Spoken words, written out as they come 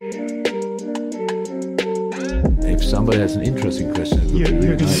somebody has an interesting question, it would be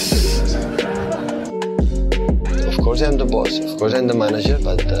really nice. Of course I'm the boss, of course I'm the manager,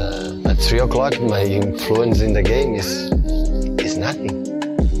 but at 3 o'clock my influence in the game is nothing.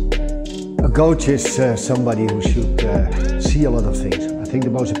 A coach is somebody who should see a lot of things. I think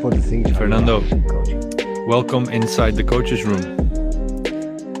the most important thing is Fernando, welcome inside the coach's room.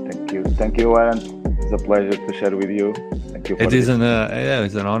 Thank you, Aaron. It's a pleasure to share with you. Thank you.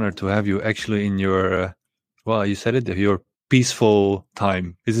 It's an honor to have you actually in your, you said it, your peaceful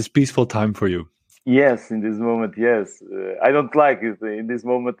time. Is this peaceful time for you? Yes, in this moment, yes. I don't like it. In this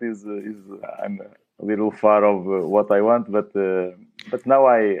moment, I'm a little far of what I want, but now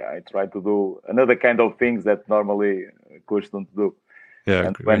I try to do another kind of things that normally coach don't do. Yeah.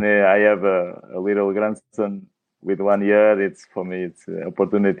 And when I have a little grandson with 1 year, it's an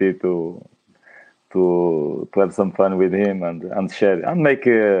opportunity to have some fun with him and share and make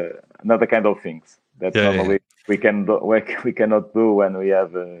another kind of things that normally we cannot do when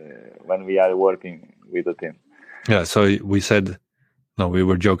we are working with the team. Yeah. So we said, no, we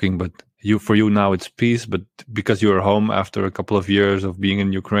were joking, but for you now it's peace, but because you're home after a couple of years of being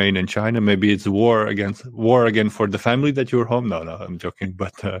in Ukraine and China, maybe it's war again for the family that you're home. No, I'm joking,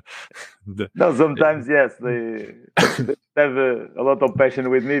 but no, sometimes yes, they have a lot of passion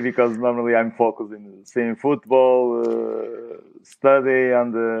with me because normally I'm focused in seeing football, study,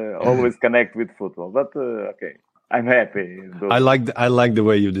 and always connect with football. But okay, I'm happy. I like the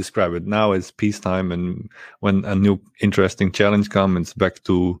way you describe it. Now it's peacetime, and when a new interesting challenge comes, it's back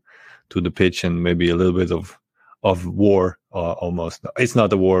to the pitch and maybe a little bit of war almost. It's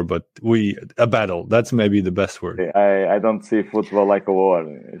not a war, but a battle. That's maybe the best word. I don't see football like a war.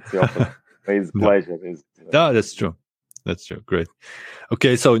 It's the opposite. It's pleasure. No, that's true. That's true. Great.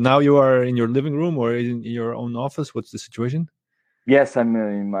 Okay, so now you are in your living room or in your own office. What's the situation? Yes, I'm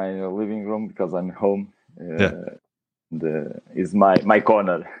in my living room because I'm home. Is my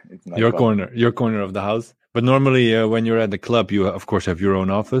corner. It's my your corner of the house. But normally, when you're at the club, you of course have your own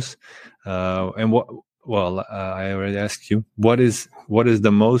office. And I already asked you, what is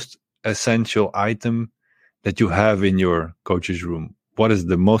the most essential item that you have in your coach's room? What is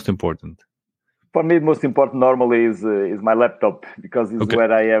the most important? For me, the most important normally is my laptop because it's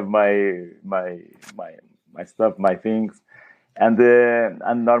where I have my stuff, my things. And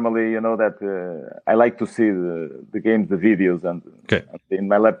normally, that I like to see the games, the videos, and in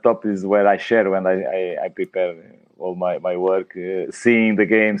my laptop is where I share when I prepare all my work, seeing the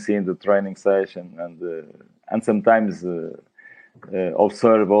game, seeing the training session, and sometimes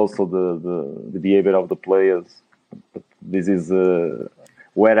observe also the behavior of the players. But this is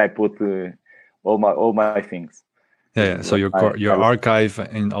where I put all my things. Yeah. So your archive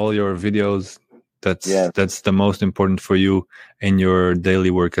and all your videos. That's the most important for you in your daily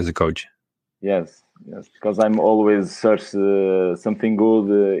work as a coach. Yes, because I'm always search something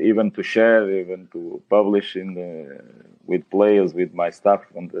good, even to share, even to publish with players, with my staff,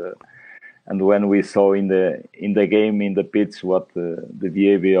 and when we saw in the game, in the pitch, what the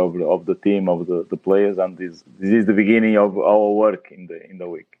behavior of the team, of the players, and this is the beginning of our work in the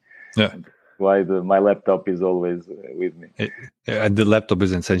week. Yeah. Why my laptop is always with me. The laptop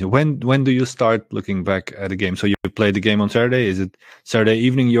is essential. When do you start looking back at a game? So you play the game on Saturday. Is it Saturday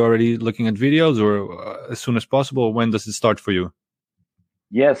evening you're already looking at videos, or as soon as possible? When does it start for you?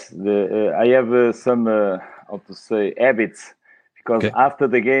 Yes, I have some habits because after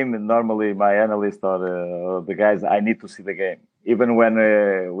the game, normally my analyst or the guys, I need to see the game. Even when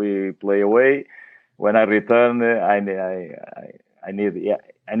we play away, when I return, I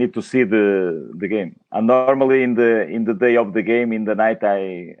need to see the game. And normally in the day of the game, in the night,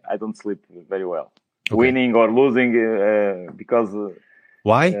 I don't sleep very well. Okay. Winning or losing because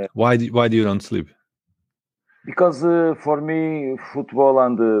why do you don't sleep? Because for me, football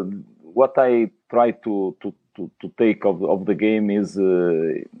and what I try to take of the game is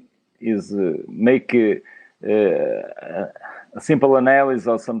make a simple analysis,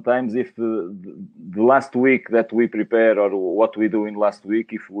 or sometimes if the last week that we prepare or what we do in last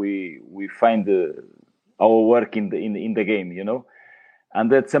week, if we find our work in the game, and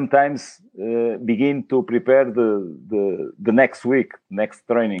that sometimes begin to prepare the next week, next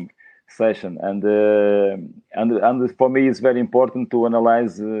training session, and for me it's very important to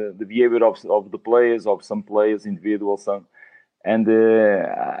analyze the behavior of the players, of some players, individuals, and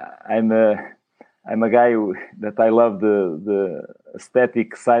I'm a guy that I love the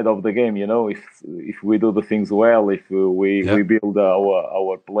aesthetic side of the game. If we do the things well, if we build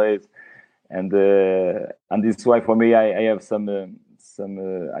our plays, and this is why for me I have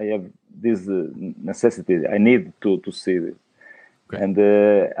I have this necessity. I need to see this, and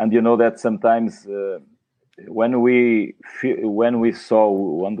that sometimes when we leave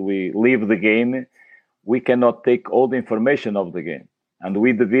the game, we cannot take all the information of the game. And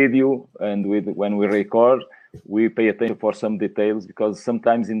with the video and when we record, we pay attention for some details, because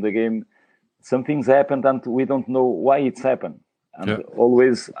sometimes in the game, some things happened and we don't know why it's happened. And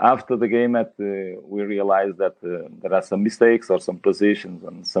always after the game, we realize that there are some mistakes or some positions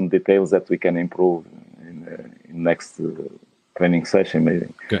and some details that we can improve in next training session, maybe.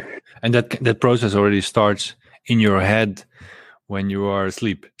 Okay. And that process already starts in your head when you are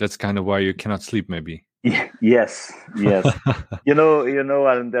asleep. That's kind of why you cannot sleep, maybe. Yes. you know,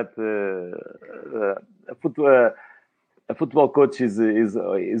 and that a football coach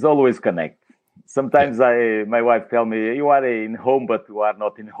is always connected. Sometimes my wife tell me, you are in home, but you are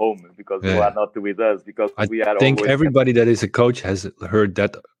not in home, because you are not with us, because we are. I think everybody that is a coach has heard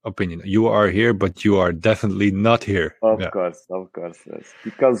that opinion. You are here, but you are definitely not here. Of course, yes.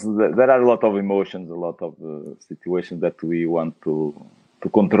 Because there are a lot of emotions, a lot of situations that we want to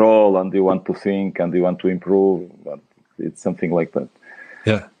control, and we want to think, and we want to improve. But it's something like that.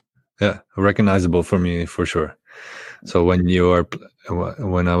 Yeah, recognizable for me, for sure. So when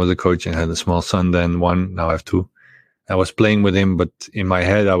I was a coach and had a small son, then one, now I have two, I was playing with him, but in my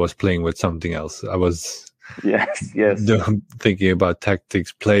head, I was playing with something else. I was thinking about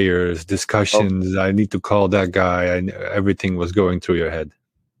tactics, players, discussions. I need to call that guy. Everything was going through your head.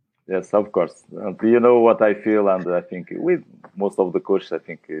 Yes, of course. You know what I feel, and I think with most of the coaches, I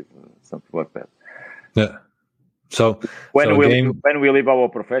think it's something like that. Yeah. So when we live our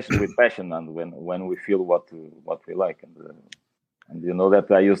profession with passion, and when we feel what we like, and you know that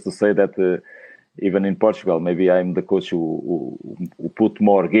I used to say that even in Portugal, maybe I'm the coach who put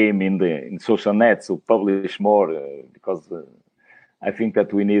more game in social nets, who publish more, because I think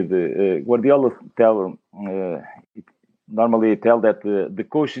that we need. Guardiola normally tell that the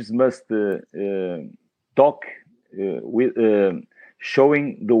coaches must talk with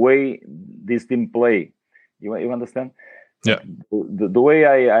showing the way this team play. You understand? Yeah. The way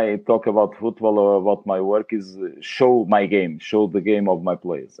I talk about football or about my work is show my game, show the game of my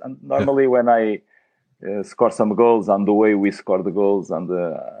players. And normally when I score some goals, and the way we score the goals, and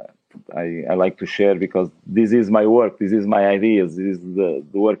I like to share, because this is my work, this is my ideas, this is the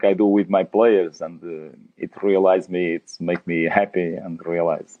work I do with my players, and it make me happy and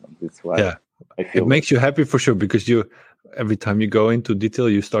realize. And that's why I feel it makes you happy for sure, because every time you go into detail,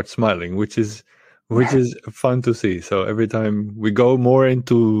 you start smiling, which is fun to see. So every time we go more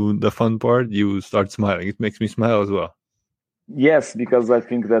into the fun part, you start smiling. It makes me smile as well. Yes, because I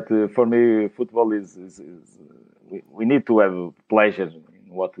think that for me, football is we need to have pleasure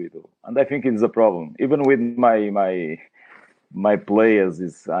in what we do, and I think it's a problem. Even with my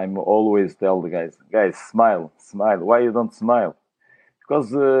players, I'm always tell the guys, smile. Why you don't smile?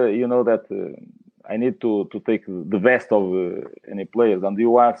 Because you know that. I need to take the best of any players, and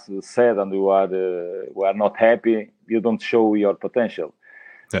you are sad and you are not happy. You don't show your potential.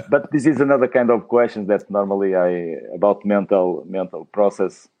 Yeah. But this is another kind of question that normally about mental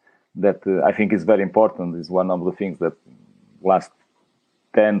process that I think is very important. Is one of the things that last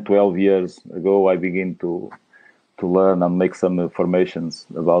 10, 12 years ago I begin to learn and make some formations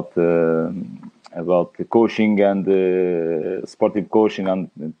about coaching and sportive coaching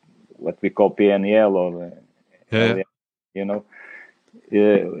and what we call PNL or you know,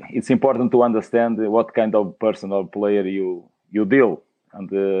 it's important to understand what kind of person or player you deal, and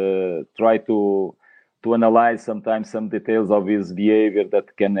try to analyze sometimes some details of his behavior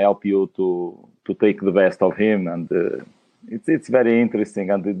that can help you to take the best of him, and it's very interesting.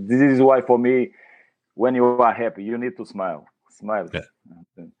 And this is why for me, when you are happy, you need to smile.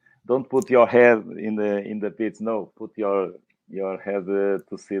 Don't put your head in the pits. No, put your head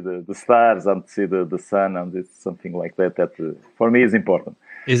to see the stars and see the sun, and it's something like that for me is important.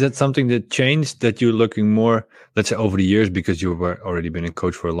 Is that something that changed, that you're looking more, let's say, over the years, because you've already been a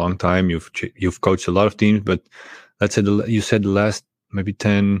coach for a long time, you've coached a lot of teams, but let's say you said the last maybe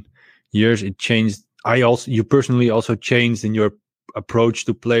 10 years it changed. You personally also changed in your approach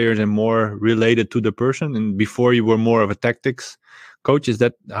to players and more related to the person, and before you were more of a tactics coach. Is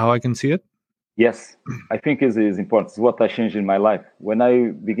that how I can see it? Yes, I think it is important. It's what I changed in my life. When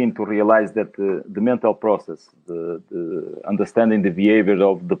I begin to realize that the mental process, the understanding the behavior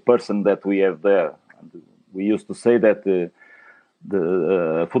of the person that we have there. And we used to say that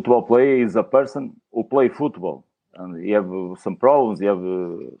the football player is a person who play football. And he have some problems, he have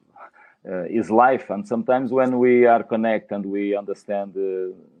his life. And sometimes when we are connected and we understand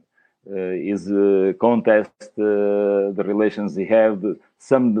his contest, the relations he have,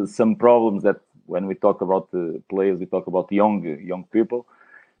 some problems that when we talk about players, we talk about young people.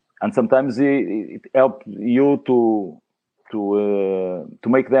 and sometimes it helps you to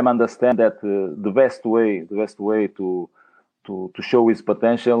make them understand that the best way to show his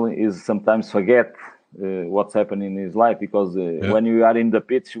potential is sometimes forget what's happening in his life, because when you are in the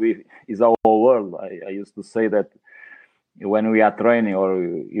pitch, is our world. I used to say that when we are training or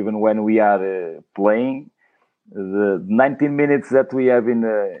even when we are playing, the 19 minutes that we have in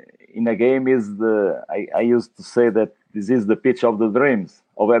a game is I used to say that this is the pitch of the dreams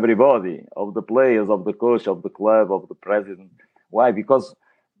of everybody, of the players, of the coach, of the club, of the president. Why? Because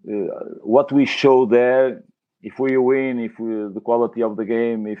what we show there, if we win, the quality of the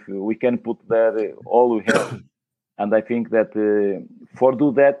game, if we can put there all we have. And I think that for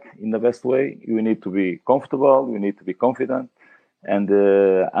do that in the best way, you need to be comfortable, you need to be confident, and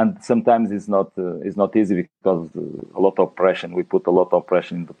sometimes it's not easy because a lot of pressure. We put a lot of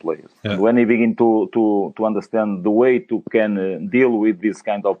pressure in the players. Yeah. And when you begin to understand the way to can deal with this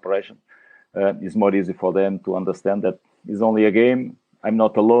kind of pressure, it's more easy for them to understand that it's only a game. I'm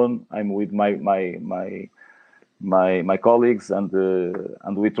not alone. I'm with my colleagues,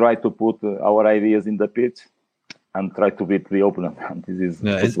 and we try to put our ideas in the pitch and try to beat the opponent. And this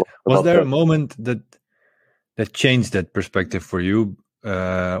is was there a moment that changed that perspective for you,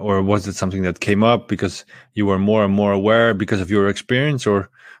 or was it something that came up because you were more and more aware because of your experience, or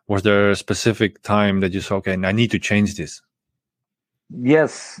was there a specific time that you saw, okay, I need to change this?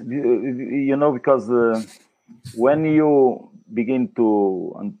 Yes, because when you begin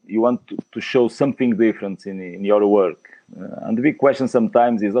to you want to show something different in your work, and the big question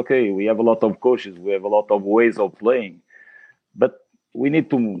sometimes is, okay, we have a lot of coaches, we have a lot of ways of playing, but I need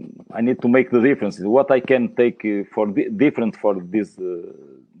to make the differences. What I can take for different for this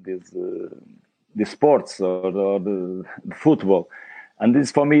sports or the football, and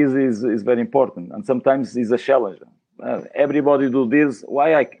this for me is very important. And sometimes it's a challenge. Everybody do this. Why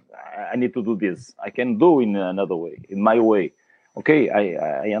I need to do this? I can do in another way, in my way. Okay,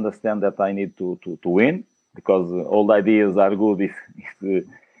 I understand that I need to win, because all the ideas are good if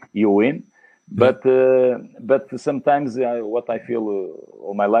you win. But sometimes what I feel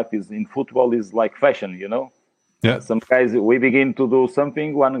all my life is in football is like fashion, Yeah. Some guys, we begin to do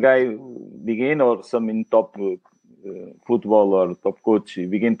something, one guy begin, or some in top football or top coach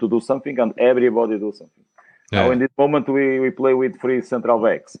begin to do something, and everybody do something. Yeah. Now in this moment we play with 3 central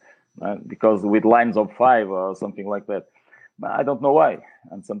backs, because with lines of 5 or something like that. I don't know why.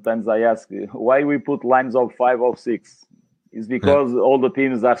 And sometimes I ask why we put lines of 5 or 6. It's because all the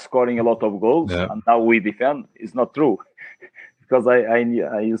teams are scoring a lot of goals, and now we defend. It's not true, because I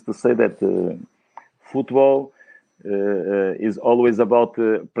used to say that football is always about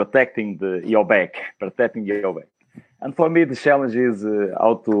protecting your back. And for me, the challenge is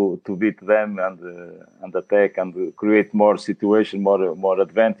how to beat them and attack and create more situation, more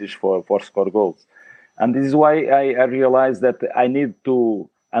advantage for score goals. And this is why I realized that I need to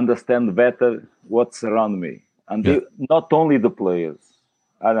understand better what's around me. And not only the players.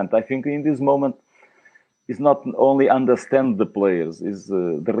 I think in this moment, it's not only understand the players. Is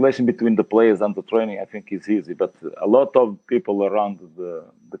the relation between the players and the training, I think, is easy. But a lot of people around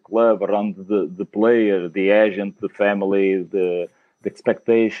the club, around the player, the agent, the family, the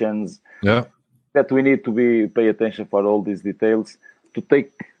expectations. Yeah. That we need to pay attention for all these details to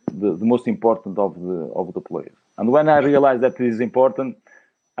take the most important of the players. And when I realize that it is important,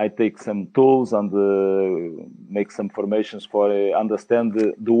 I take some tools and make some formations for understand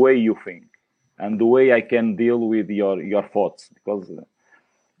the way you think and the way I can deal with your thoughts. Because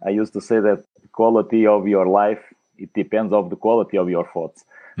I used to say that the quality of your life, it depends on the quality of your thoughts.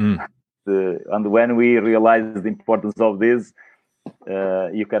 And when we realize the importance of this,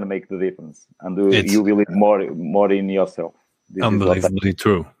 you can make the difference, and you believe more in yourself. This unbelievably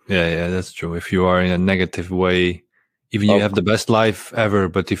true. Yeah, that's true. If you are in a negative way, even you have the best life ever,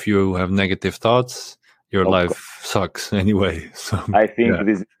 but if you have negative thoughts, your life sucks anyway. So I think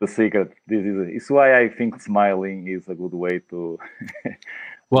this is the secret. It's why I think smiling is a good way to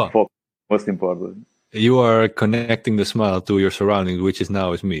focus. Most important. You are connecting the smile to your surroundings, which is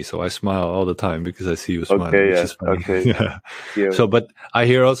me. So I smile all the time because I see you smiling. Okay. So, but I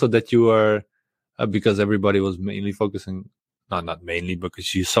hear also that you are, because everybody was mainly focusing, not mainly,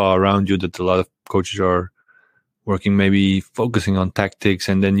 because you saw around you that a lot of coaches are working, maybe focusing on tactics,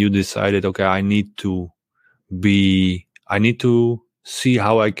 and then you decided, okay, I need to see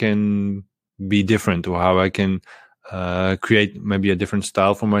how I can be different, or how I can create maybe a different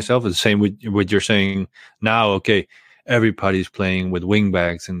style for myself. The same with what you're saying now. Okay, everybody's playing with wing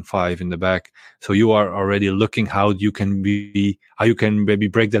backs and 5 in the back, so you are already looking how you can maybe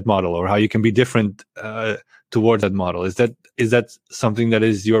break that model, or how you can be different towards that model. Is is that something that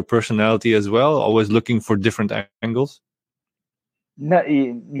is your personality as well? Always looking for different angles? No,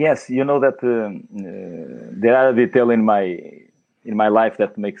 yes, you know that there are detail in my life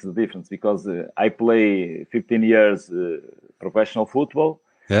that makes the difference, because I play 15 years professional football.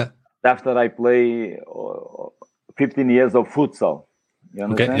 Yeah. After I play 15 years of futsal. You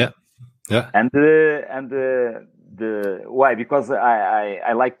understand? Okay. Yeah. And the why? Because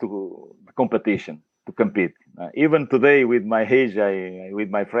I like the competition, to compete. Even today, with my age, with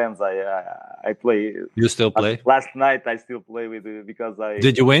my friends, I play. You still play? Last night I still play with, because I.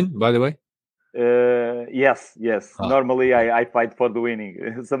 Did you win, by the way? Yes. Normally I fight for the winning.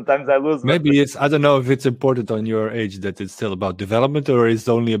 Sometimes I lose. Maybe it's, I don't know if it's important on your age that it's still about development, or it's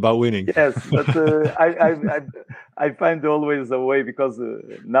only about winning. Yes, but I find always a way, because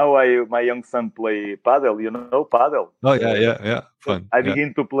now my young son play paddle. You know paddle. Oh yeah, fun. I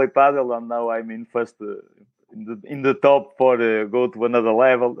begin to play paddle, and now I'm in first in the top for go to another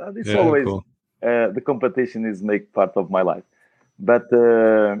level. And it's always cool. The competition is make part of my life, but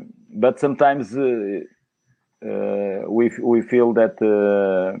sometimes we feel that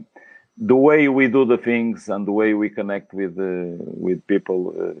the way we do the things and the way we connect with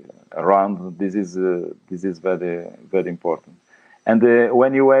people around, this is very, very important. And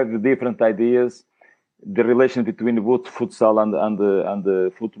when you have different ideas, the relation between futsal and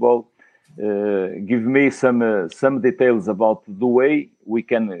football give me some details about the way we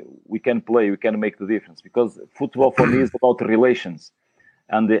can play, we can make the difference. Because football for me is about relations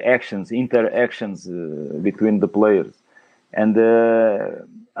and the interactions between the players, and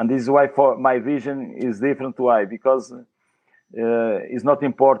this is why for my vision is different. Why? Because it's not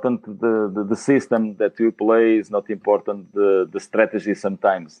important the system that you play, is not important the strategy.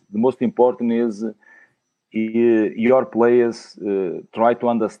 Sometimes the most important is your players try to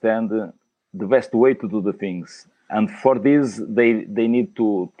understand the best way to do the things, and for this they need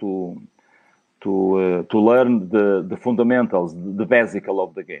to learn the fundamentals, the basical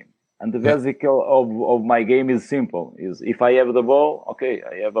of the game. And the basical of my game is simple. Is if I have the ball, okay,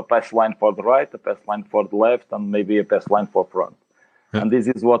 I have a pass line for the right, a pass line for the left, and maybe a pass line for front. And this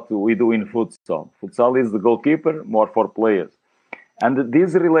is what we do in futsal. Futsal is the goalkeeper, more for players. And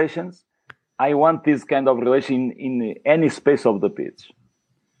these relations, I want this kind of relation in any space of the pitch.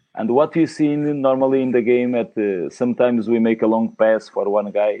 And what you see normally in the game, sometimes we make a long pass for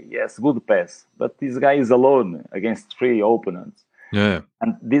one guy. Yes, good pass. But this guy is alone against 3 opponents. Yeah.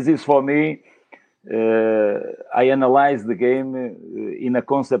 And this is, for me, I analyze the game in a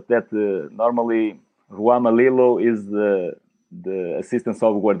concept that normally João Malilo is the assistant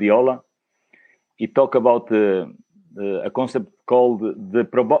of Guardiola. He talk about a concept called the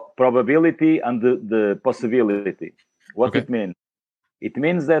probability and the possibility. What it means? It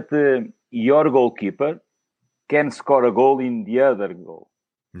means that your goalkeeper can score a goal in the other goal.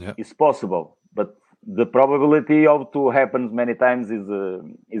 Yeah. It's possible, but the probability of to happen many times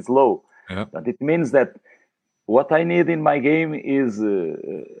is low. Yeah. But it means that what I need in my game is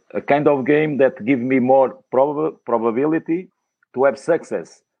a kind of game that gives me more probability to have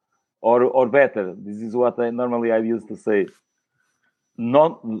success, or better. This is what I used to say.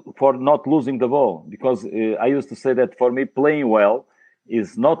 Not losing the ball, because I used to say that for me playing well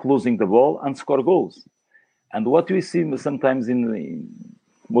is not losing the ball and score goals. And what we see sometimes in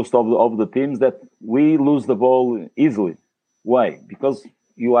most of the teams, that we lose the ball easily. Why? Because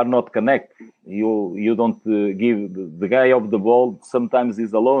you are not connected. You don't give the guy of the ball. Sometimes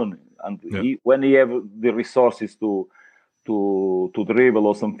he's alone, and when he have the resources to dribble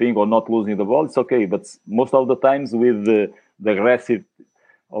or something, or not losing the ball, it's okay. But most of the times with the aggressive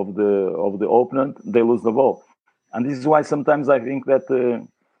of the opponent, they lose the ball. And this is why sometimes I think that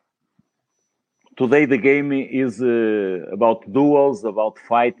today the game is about duels, about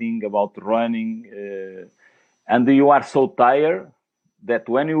fighting, about running, and you are so tired that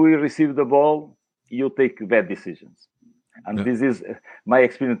when you receive the ball, you take bad decisions. And this is my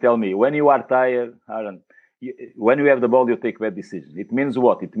experience. Tell me, when you are tired, Aaron, when you have the ball, you take bad decisions. It means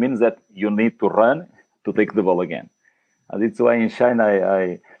what? It means that you need to run to take the ball again. And it's why in Shine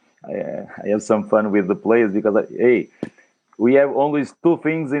I have some fun with the players, because we have only 2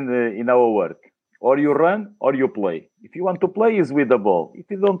 things in our work: or you run or you play. If you want to play, is with the ball. If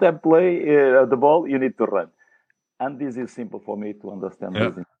you don't have the ball, you need to run. And this is simple for me to understand.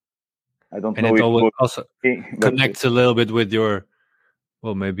 Yeah. I don't know if it also connects a little bit with your,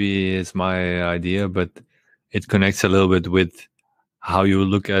 well, maybe it's my idea, but it connects a little bit with how you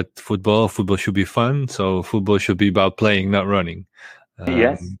look at football. Football should be fun, so football should be about playing, not running.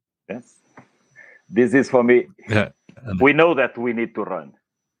 Yes. This is for me. Yeah. We know that we need to run,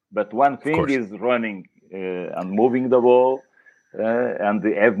 but one thing is running and moving the ball, and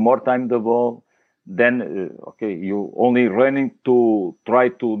they have more time the ball, then you only running to try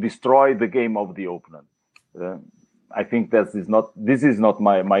to destroy the game of the opponent. I think this is not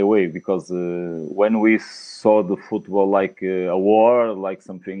my way, because when we saw the football like a war, like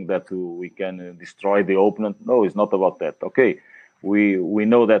something that we can destroy the opponent, no, it's not about that. Okay, we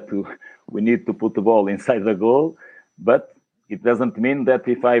know that we need to put the ball inside the goal, but it doesn't mean that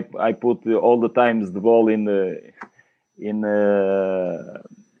if I put all the times the ball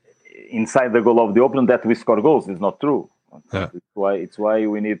inside the goal of the opponent that we score goals. It's not true. Yeah. It's why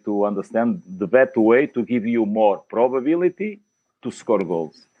we need to understand the better way to give you more probability to score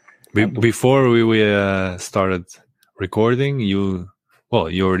goals. Before we started recording, you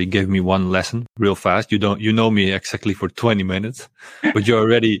already gave me one lesson real fast. You know me exactly for 20 minutes, but you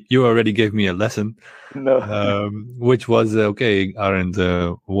already gave me a lesson. No. Which was okay, Arend,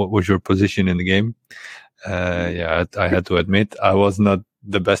 what was your position in the game? I had to admit I was not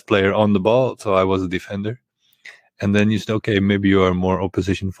the best player on the ball, so I was a defender. And then you said, okay, maybe you are more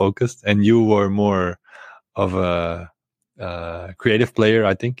opposition focused, and you were more of a creative player,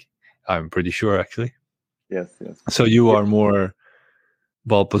 I think. I'm pretty sure, actually. Yes. So you are more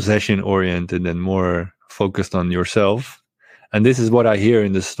ball possession oriented and more focused on yourself. And this is what I hear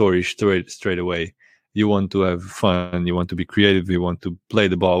in the story straight away. You want to have fun, you want to be creative, you want to play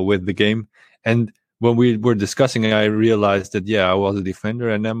the ball with the game. And when we were discussing it, I realized that, I was a defender,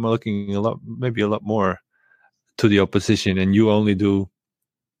 and I'm looking a lot more to the opposition, and you only do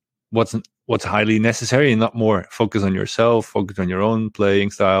what's highly necessary and not more. Focus on yourself, focus on your own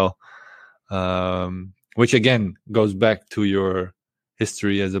playing style, which again goes back to your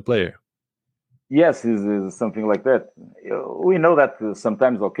history as a player. Yes, is something like that. We know that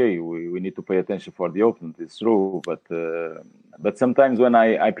sometimes, we need to pay attention for the opponent. It's true, but sometimes when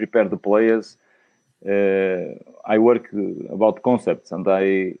I prepare the players, I work about concepts, and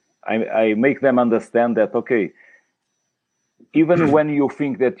I make them understand that, even when you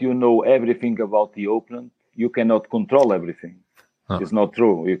think that you know everything about the opponent, you cannot control everything. It's not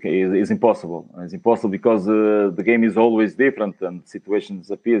true. It's impossible. It's impossible because the game is always different, and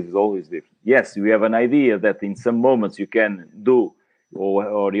situations appears is always different. Yes, you have an idea that in some moments you can do,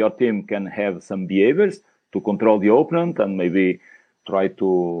 or your team can have some behaviors to control the opponent and maybe try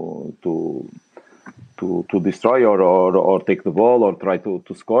to destroy or take the ball or try to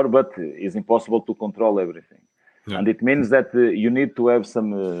score, but it's impossible to control everything. Yeah. And it means that you need to have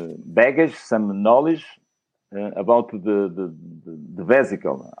some baggage, some knowledge about the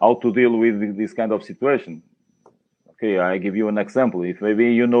vesicle, how to deal with this kind of situation. Okay, I give you an example. If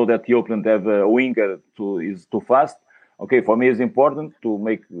maybe you know that the opponent have a winger is too fast, for me it's important to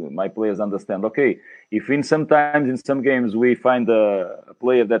make my players understand, if in some games we find a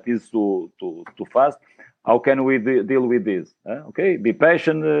player that is too fast, how can we deal with this? Be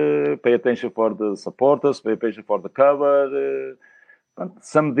patient, pay attention for the supporters, pay attention for the cover,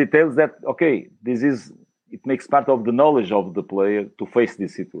 some details that, it makes part of the knowledge of the player to face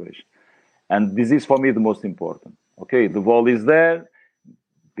this situation. And this is for me the most important. The ball is there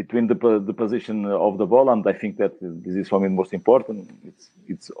between the position of the ball, and I think that this is for me the most important.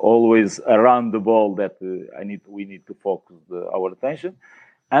 It's always around the ball that we need to focus our attention.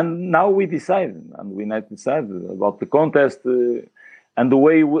 And now we decide about the contest and the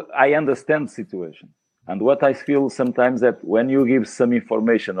way I understand the situation. And what I feel sometimes that when you give some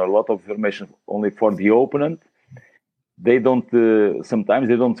information or a lot of information only for the opponent, they don't sometimes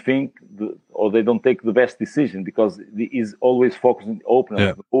they don't think or they don't take the best decision, because he is always focusing on the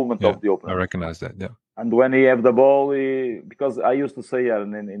opponent, the movement of the opponent. I recognize that, And when he have the ball, because I used to say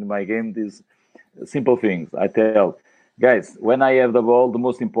in my game these simple things. I tell guys, when I have the ball, the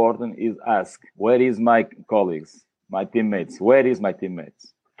most important is ask, where is my colleagues, my teammates? Where is my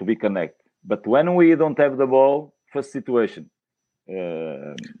teammates? To be connected. But when we don't have the ball, first situation,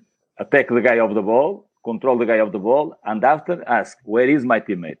 attack the guy of the ball, control the guy of the ball, and after ask, where is my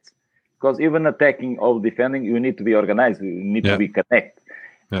teammates? Because even attacking or defending, you need to be organized. You need to be connected.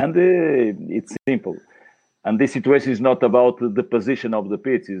 Yeah. And it's simple. And this situation is not about the position of the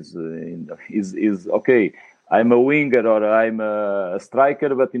pitch. Is okay, I'm a winger or I'm a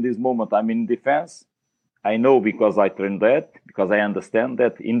striker, but in this moment I'm in defense. I know because I trained that, because I understand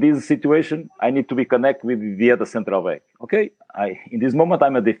that in this situation, I need to be connected with the other central back. In this moment,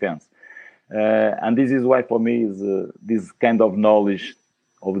 I'm a defense. And this is why for me is this kind of knowledge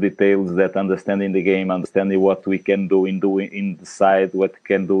of details, that understanding the game, understanding what we can do in the side, what we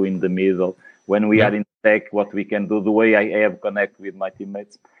can do in the middle, when we are in attack, what we can do, the way I have connect with my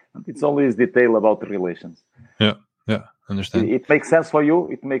teammates. And it's always detail about relations. Yeah, understand. It makes sense for you?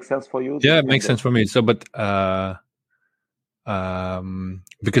 It makes sense for you? Yeah, it makes sense for me. So, but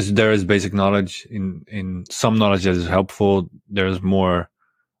because there is basic knowledge in some knowledge that is helpful. There's more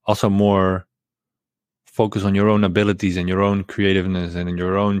focus on your own abilities and your own creativeness and in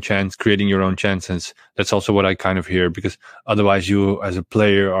your own chance, creating your own chances. That's also what I kind of hear, because otherwise you as a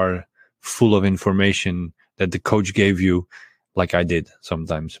player are full of information that the coach gave you, like I did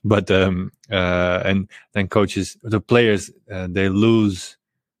sometimes. But and then the players, they lose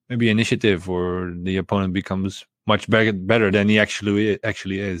maybe initiative, or the opponent becomes much better than he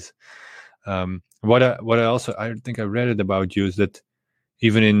actually is. What I think I read it about you is that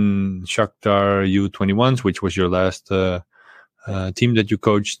even in Shakhtar U21s, which was your last team that you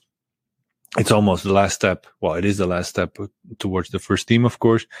coached, it's almost the last step. Well, it is the last step towards the first team, of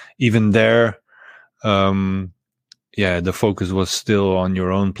course. Even there, the focus was still on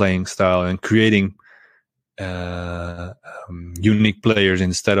your own playing style and creating unique players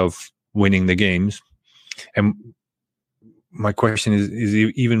instead of winning the games. And my question is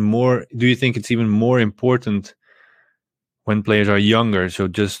even more, do you think it's even more important when players are younger? So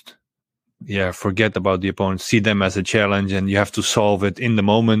just, forget about the opponent, see them as a challenge, and you have to solve it in the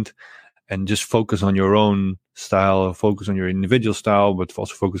moment, and just focus on your own style, focus on your individual style, but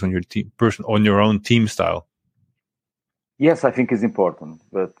also focus on your on your own team style. Yes, I think it's important,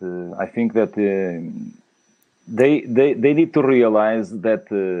 but I think that they need to realize that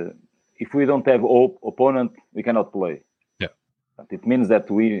if we don't have opponent, we cannot play. Yeah, it means that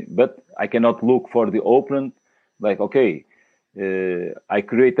but I cannot look for the opponent like, okay, I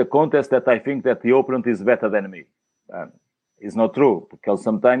create a contest that I think that the opponent is better than me. It's not true, because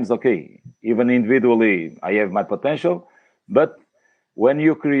sometimes, okay, even individually I have my potential, but when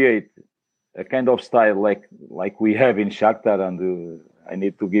you create a kind of style like we have in Shakhtar, and I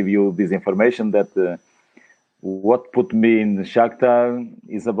need to give you this information that what put me in Shakhtar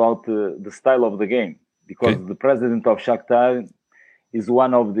is about the style of the game, because the president of Shakhtar is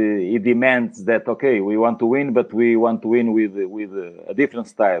he demands that, okay, we want to win, but we want to win with a different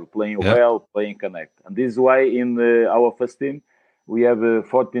style, playing well, playing connect. And this is why in our first team, we have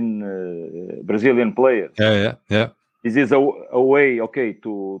 14 Brazilian players. Yeah. This is a way, okay,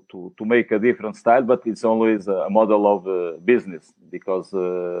 to make a different style, but it's always a model of business, because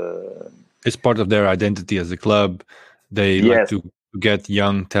it's part of their identity as a club. They like to get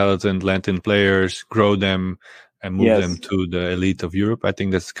young, talented Latin players, grow them, and move them to the elite of Europe. I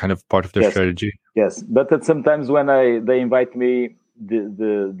think that's kind of part of their strategy. Yes, but sometimes when they invite me,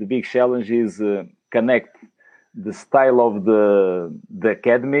 the big challenge is connect the style of the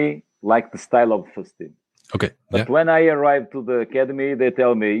academy like the style of the first team. Okay. But when I arrive to the academy, they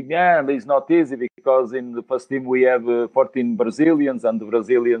tell me, it's not easy, because in the first team we have 14 Brazilians, and the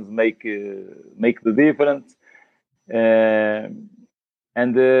Brazilians make the difference, and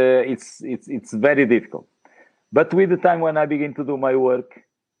it's very difficult. But with the time when I begin to do my work,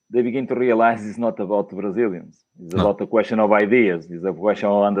 they begin to realize it's not about the Brazilians. It's about a question of ideas. It's a question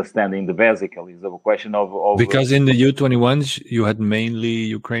of understanding the basics. It's a question of because in the U21s you had mainly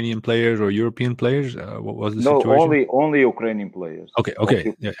Ukrainian players or European players. What was the situation? No, only Ukrainian players. Okay.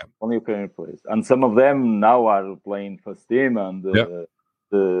 Only Ukrainian players, and some of them now are playing first team and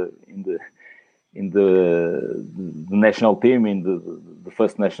in the national team, in the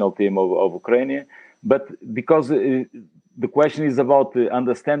first national team of Ukraine. But because the question is about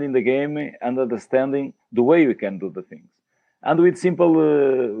understanding the game and understanding the way we can do the things, and with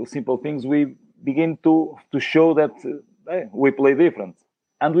simple things, we begin to show that we play different,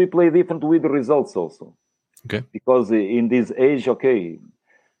 and we play different with the results also. Okay. Because in this age,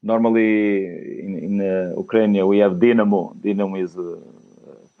 normally in Ukraine we have Dynamo. Dynamo is a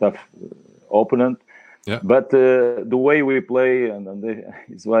tough opponent. Yeah. But the way we play, and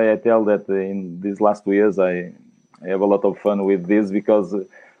it's why I tell that in these last 2 years I have a lot of fun with this, because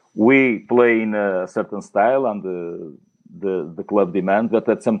we play in a certain style and the club demands, but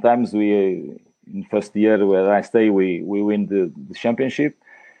that sometimes in first year where I stay, we win the championship,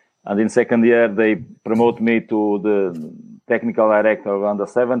 and in second year they promote me to the technical director of under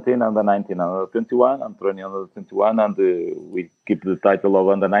 17, under 19, under 21, and training under 21, and we keep the title of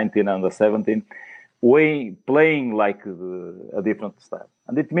under 19, under 17. We playing like a different style,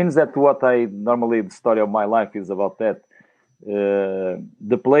 and it means that the story of my life is about that.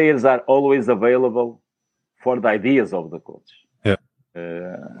 The players are always available for the ideas of the coach. Yeah.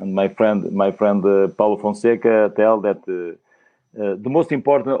 And my friend Paulo Fonseca tell that the most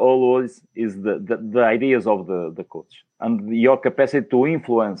important always is the ideas of the coach, and your capacity to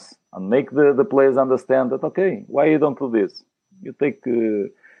influence and make the players understand that, okay, why you don't do this? You take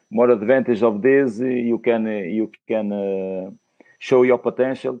more advantage of this. You can show your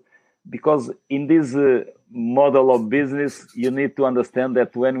potential, because in this model of business, you need to understand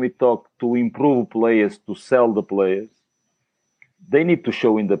that when we talk to improve players, to sell the players, they need to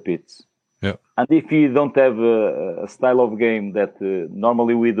show in the pitch. Yeah. And if you don't have a style of game that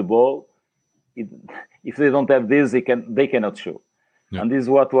normally with the ball, if they don't have this, they cannot show. Yeah. And this is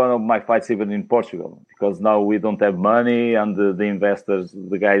what one of my fights even in Portugal, because now we don't have money, and the investors,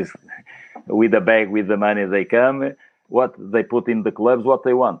 the guys with the bag, with the money, they come. What they put in the clubs, what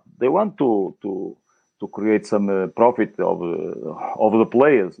they want to create some profit of the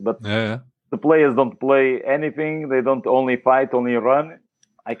players, but the players don't play anything. They don't only fight, only run.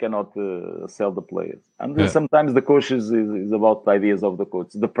 I cannot sell the players. And sometimes the coaches is about ideas of the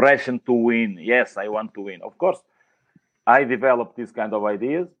coach. The pressure to win. Yes, I want to win. Of course, I developed this kind of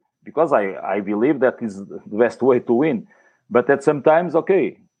ideas because I believe that is the best way to win. But at sometimes,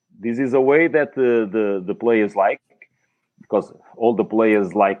 okay, this is a way that the players like, because all the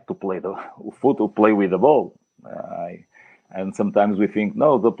players like to play play with the ball. And sometimes we think,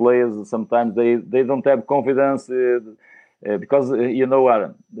 no, the players, sometimes they don't have confidence because,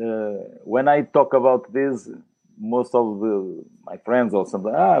 Aaron, when I talk about this, most of my friends or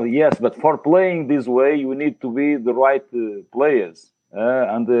something, yes, but for playing this way, you need to be the right players.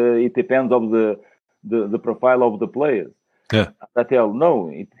 And it depends on the profile of the players. Yeah. I tell,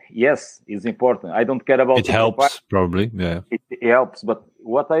 no, yes, it's important. I don't care about it. Helps, profile. Probably, yeah. It helps, but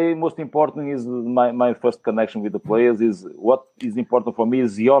what most important is my first connection with the players is what is important for me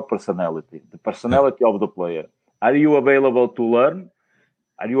is your personality, the personality of the player. Are you available to learn?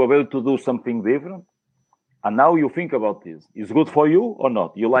 Are you available to do something different? And now you think about this. Is good for you or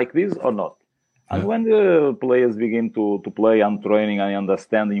not? You like this or not? And when the players begin to play and training and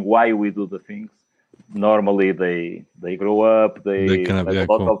understanding why we do the things, normally they grow up, they have a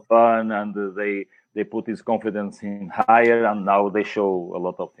lot of fun, and they put his confidence in higher, and now they show a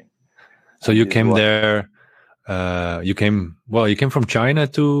lot of things. So you came there. You came from China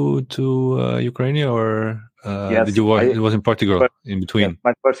to Ukraine, or yes, it was in Portugal in between? Yes,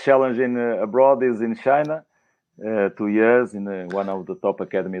 my first challenge abroad is in China, 2 years in one of the top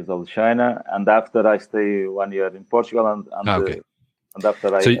academies of China, and after I stay 1 year in Portugal, and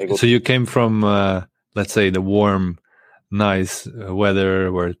after I go. So you came from let's say the warm, nice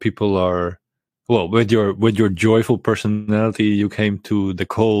weather where people are with your joyful personality. You came to the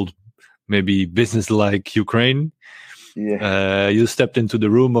cold, maybe business-like Ukraine. Yeah. You stepped into the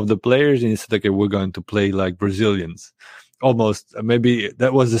room of the players and you said, okay, we're going to play like Brazilians. Almost, maybe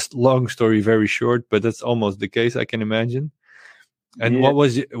that was a long story, very short, but that's almost the case, I can imagine. And what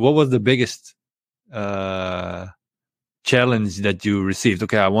was the biggest challenge that you received?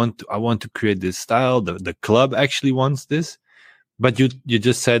 Okay, I want to create this style. The club actually wants this, but you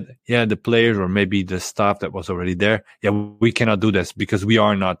just said, the players or maybe the staff that was already there, we cannot do this because we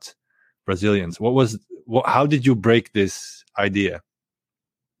are not Brazilians. How did you break this idea?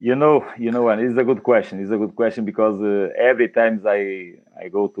 And it's a good question. It's a good question because every time I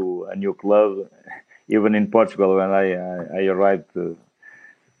go to a new club, even in Portugal, when I arrived to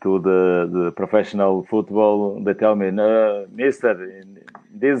the professional football, they tell me, no, mister,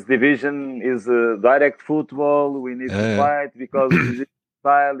 this division is direct football. We need to fight because this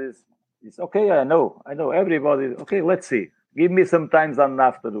style is okay. I know. Everybody. Okay, let's see. Give me some time, and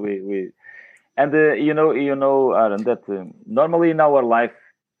after we. And Aaron, that normally in our life,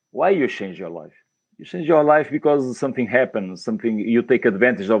 why you change your life? You change your life because something happens, you take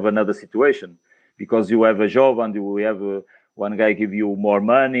advantage of another situation, because you have a job and you have one guy give you more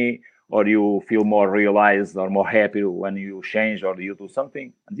money, or you feel more realized or more happy when you change or you do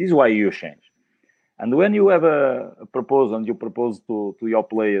something. And this is why you change. And when you have a proposal and you propose to your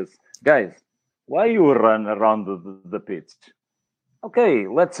players, guys, why you run around the pitch? Okay,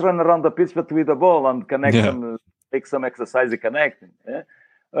 let's run around the pitch, but with the ball and connect them, take some exercise connecting.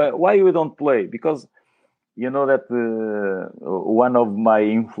 Why you don't play? Because you know that one of my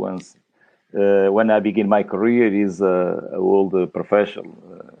influence when I begin my career is an old professional,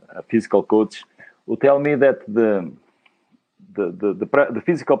 a physical coach, who tell me that the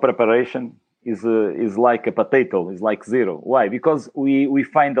physical preparation is like a potato, is like zero. Why? Because we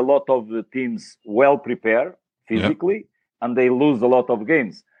find a lot of teams well prepared physically, and they lose a lot of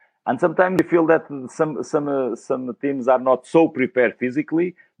games. And sometimes we feel that some teams are not so prepared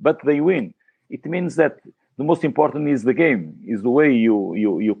physically, but they win. It means that the most important is the game, is the way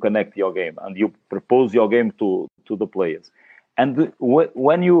you connect your game and you propose your game to the players. And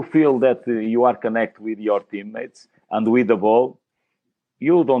when you feel that you are connected with your teammates and with the ball,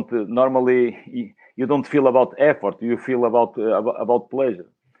 you don't normally you don't feel about effort. You feel about pleasure.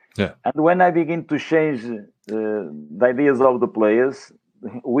 Yeah. And when I begin to change the ideas of the players,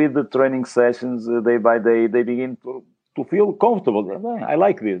 with the training sessions, day by day, they begin to feel comfortable. I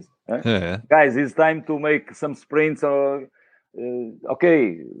like this. Guys, it's time to make some sprints.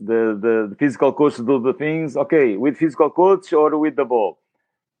 Okay, the physical coach do the things. Okay, with physical coach or with the ball.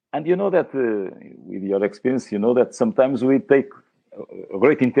 And you know that with your experience, you know that sometimes we take a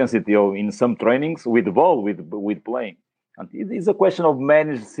great intensity in some trainings with the ball, with playing. And it is a question of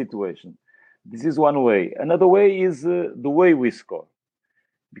managed situation. This is one way. Another way is the way we score.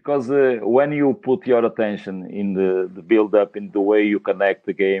 Because when you put your attention in the build-up, in the way you connect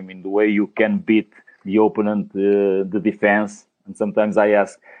the game, in the way you can beat the opponent, the defense, and sometimes I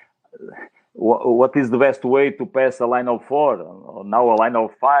ask, what is the best way to pass a line of 4 or now a line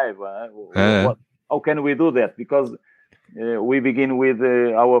of 5? How can we do that? Because we begin with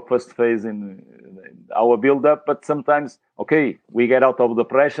our first phase in our build-up, but sometimes, okay, we get out of the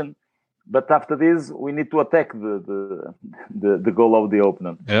pressure, but after this, we need to attack the goal of the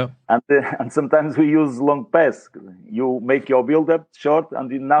opponent. Yeah. And sometimes we use long pass. You make your build-up short, and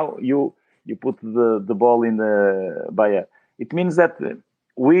now you put the ball in the by. It means that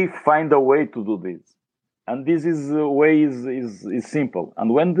we find a way to do this, and this way is simple.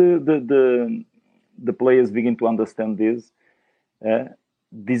 And when the players begin to understand this,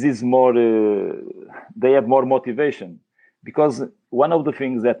 this is more. They have more motivation, because one of the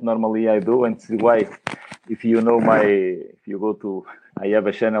things that normally I do, and why, if you go to, I have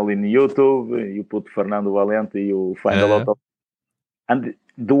a channel in YouTube. You put Fernando Valente, you find a lot of, and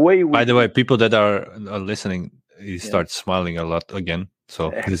the way. By the way, people that are listening, you start smiling a lot again.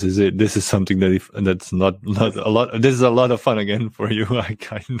 So this is it. This is something that's not a lot. This is a lot of fun again for you. I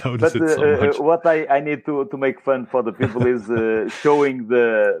notice it so much. What I need to make fun for the people is showing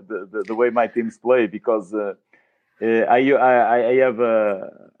the way my teams play, because I have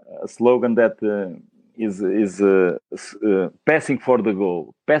a slogan that is passing for the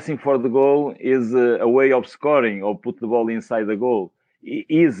goal. Passing for the goal is a way of scoring, or put the ball inside the goal.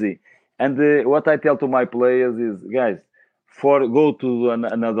 Easy. And what I tell to my players is, guys, go to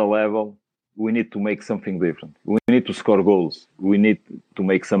another level, we need to make something different. We need to score goals. We need to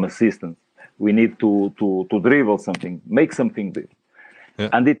make some assistance. We need to dribble something, make something different. Yeah.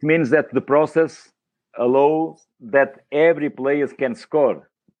 And it means that the process allows that every player can score.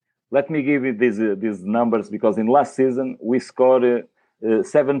 Let me give you these numbers, because in last season we scored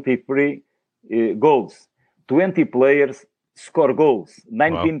 73 goals. 20 players score goals.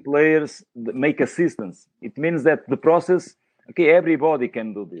 19 players make assistance. It means that the process, okay, everybody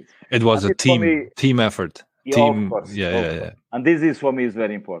can do this. It was a team effort. Of course. Yeah. And this is, for me, is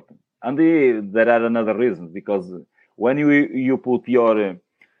very important. And there are another reasons, because when you put your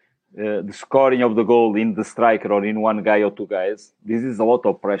the scoring of the goal in the striker or in one guy or two guys, this is a lot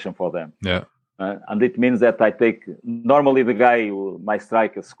of pressure for them. Yeah. And it means that normally the guy, my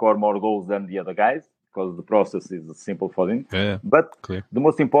striker, score more goals than the other guys, because the process is simple for him. Yeah, but clear. The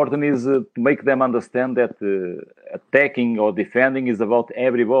most important is to make them understand that attacking or defending is about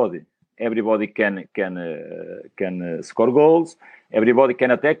everybody. Everybody can score goals. Everybody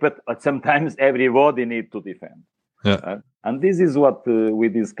can attack, but sometimes everybody needs to defend. Yeah. And this is what,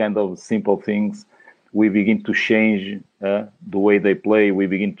 with these kind of simple things, we begin to change the way they play. We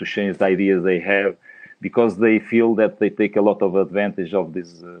begin to change the ideas they have, because they feel that they take a lot of advantage of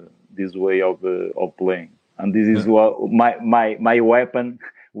this way of playing. And this is what my weapon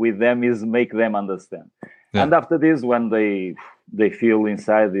with them is, make them understand. Yeah. And after this, when they feel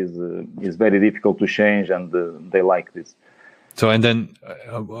inside, is very difficult to change, and they like this. So, and then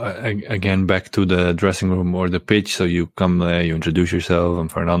again, back to the dressing room or the pitch. So you come there, you introduce yourself. I'm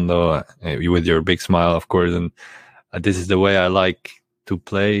Fernando, with your big smile, of course. And this is the way I like to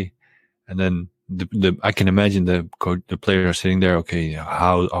play. And then I can imagine the players are sitting there. Okay,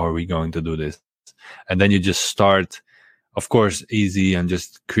 how are we going to do this? And then you just start, of course, easy, and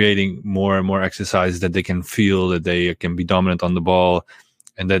just creating more and more exercises that they can feel that they can be dominant on the ball.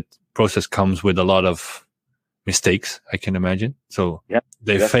 And that process comes with a lot of mistakes, I can imagine. So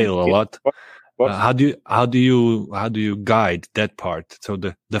they fail a lot. How do you guide that part? So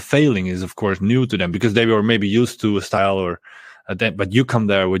the failing is, of course, new to them, because they were maybe used to a style or that, but you come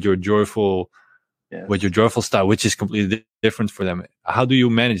there with your joyful style, which is completely different for them. How do you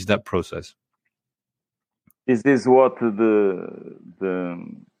manage that process? This is what the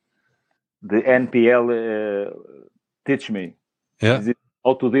NPL teach me. Yeah. This is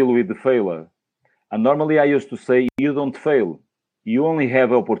how to deal with the failure. And normally I used to say, you don't fail. You only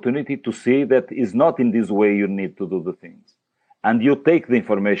have opportunity to see that it's not in this way you need to do the things. And you take the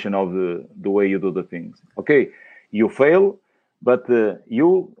information of the way you do the things. Okay, you fail, but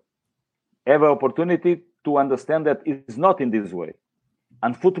you have an opportunity to understand that it's not in this way.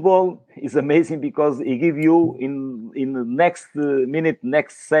 And football is amazing because it gives you in the next minute,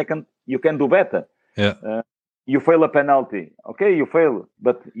 next second, you can do better. Yeah. You fail a penalty. Okay, you fail,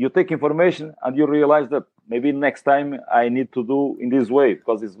 but you take information and you realize that maybe next time I need to do in this way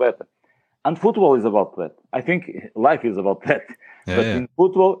because it's better. And football is about that. I think life is about that. But in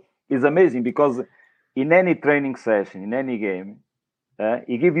football, it's amazing because in any training session, in any game,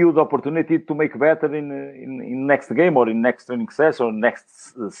 it gives you the opportunity to make better in next game or in next training session or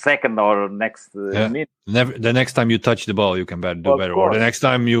next second or next minute. The next time you touch the ball, you can do better. Or the next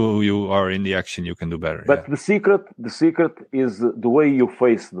time you are in the action, you can do better. But the secret is the way you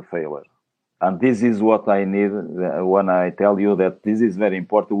face the failure. And this is what I need when I tell you that this is very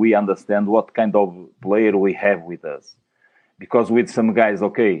important. We understand what kind of player we have with us. Because with some guys,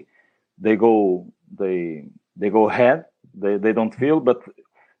 okay, they go ahead, they don't feel, but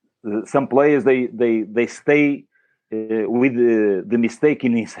some players they stay with the mistake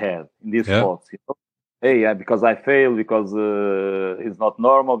in his head in these spots. You know? Hey, because I fail, because it's not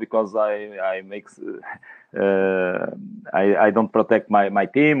normal, because I don't protect my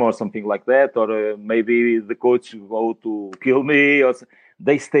team or something like that, or maybe the coach go to kill me, or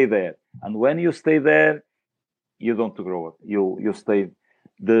they stay there. And when you stay there, you don't grow up. You stay.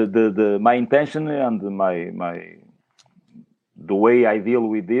 My intention and the way I deal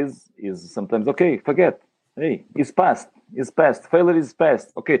with this is sometimes okay. Forget. Hey, it's past. It's past. Failure is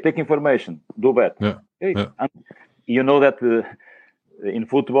past. Okay, take information. Do better. Yeah. Okay? Yeah. And you know that in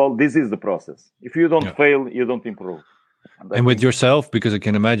football, this is the process. If you don't fail, you don't improve. And with yourself, because I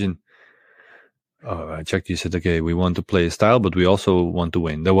can imagine. I checked. You said, okay, we want to play a style, but we also want to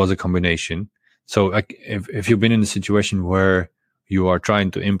win. There was a combination. So if you've been in a situation where you are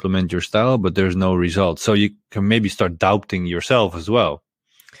trying to implement your style, but there's no result, so you can maybe start doubting yourself as well.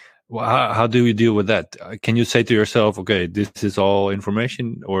 How do you deal with that? Can you say to yourself, okay, this is all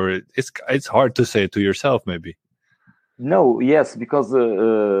information, or it's hard to say it to yourself maybe? No, yes, because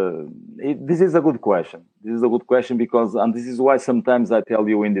this is a good question. This is a good question because, and this is why sometimes I tell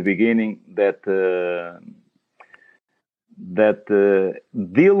you in the beginning that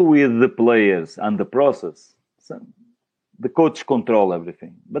deal with the players and the process. The coach control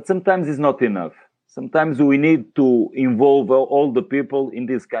everything, but sometimes it's not enough. Sometimes we need to involve all the people in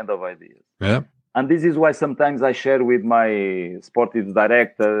this kind of ideas. Yeah. And this is why sometimes I share with my sportive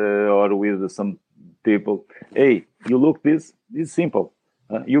director or with some people, hey, you look this is simple.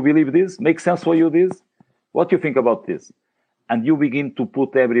 You believe this? Makes sense for you this? What do you think about this? And you begin to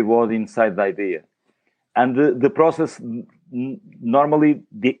put everybody inside the idea. And the process normally,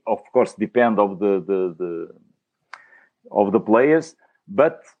 of course, depend of the players,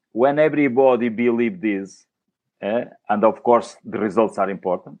 but when everybody believes this, and of course the results are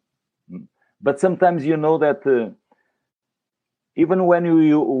important, but sometimes you know that even when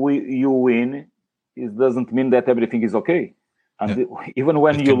you win, it doesn't mean that everything is okay, and even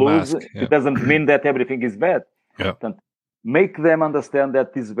when you lose, it doesn't mean that everything is bad. Make them understand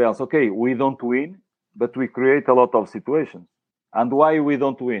that this balance. Okay, we don't win, but we create a lot of situations. And why we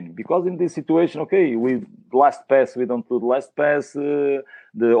don't win? Because in this situation, okay, we last pass, we don't do the last pass. The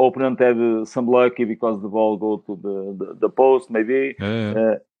opponent have some lucky because the ball go to the post, maybe.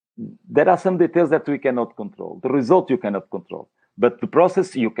 There are some details that we cannot control. The result you cannot control, but the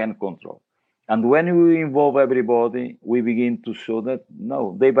process you can control. And when we involve everybody, we begin to show that,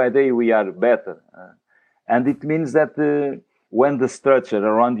 no, day by day we are better. And it means that when the structure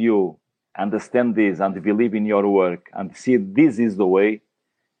around you understand this and believe in your work and see this is the way,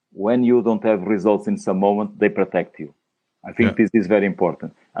 when you don't have results in some moment, they protect you. I think this is very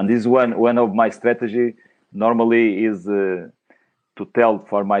important. And this is one of my strategy normally is to tell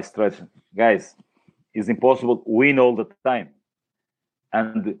for my strategy, guys, it's impossible win all the time.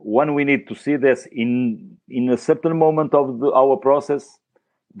 And when we need to see this in a certain moment of our process,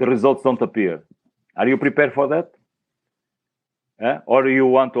 the results don't appear. Are you prepared for that? Or you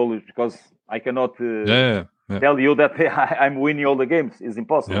want always, because I cannot tell you that I'm winning all the games. It's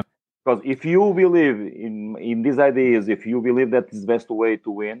impossible. Because if you believe in these ideas, if you believe that is the best way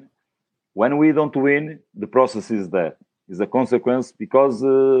to win, when we don't win, the process is there. It's a consequence because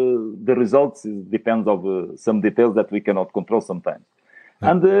the results depends of some details that we cannot control sometimes.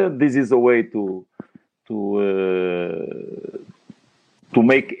 And this is a way to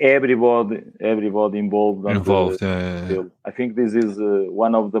make everybody involved. I think this is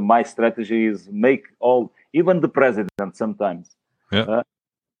one of my strategies. Make even the president sometimes.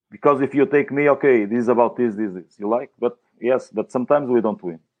 Because if you take me, okay, this is about this, you like, but sometimes we don't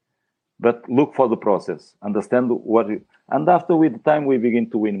win. But look for the process, understand and after with time we begin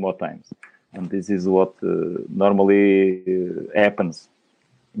to win more times. And this is what normally happens.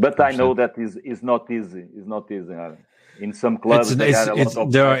 But I know that is not easy. It's not easy. In some clubs,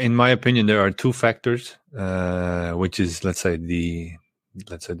 in my opinion, there are two factors, which is let's say the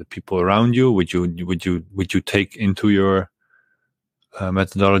people around you, would you take into your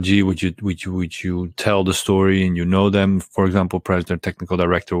methodology, would you tell the story and you know them, for example, president, technical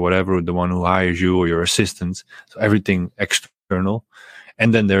director, whatever, the one who hires you or your assistants, so everything external.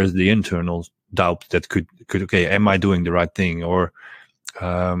 And then there's the internal doubt that could okay, am I doing the right thing? Or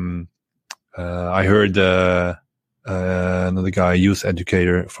I heard another guy, a youth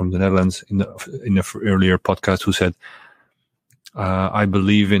educator from the Netherlands, in the earlier podcast, who said, I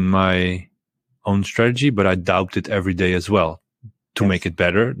believe in my own strategy, but I doubt it every day as well to make it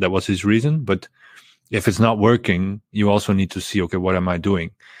better. That was his reason. But if it's not working, you also need to see, okay, what am I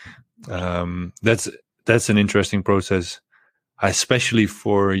doing? That's an interesting process, especially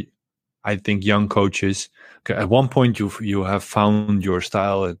for, I think, young coaches. Okay, at one point you have found your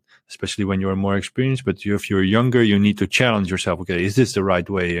style, especially when you're more experienced, but if you're younger, you need to challenge yourself. Okay, is this the right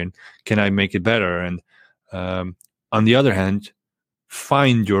way? And can I make it better? And on the other hand,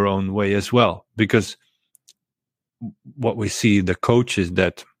 find your own way as well. Because what we see, the coaches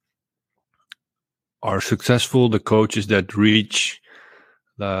that are successful, the coaches that reach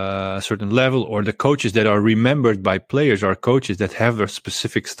a certain level, or the coaches that are remembered by players, are coaches that have a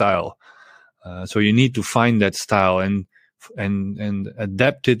specific style. So you need to find that style and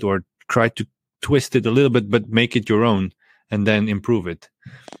adapt it, or try to twist it a little bit, but make it your own, and then improve it.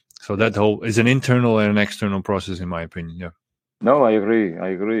 So that whole is an internal and an external process, in my opinion. Yeah. No, I agree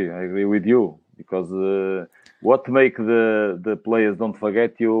with you, because what make the players don't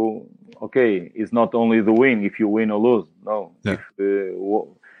forget you, okay, it's not only the win, if you win or lose. No, yeah.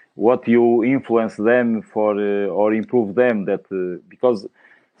 What you influence them for or improve them, that because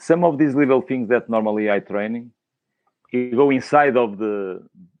some of these little things that normally I training, you go inside of the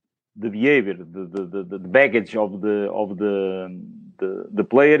behavior, the baggage of the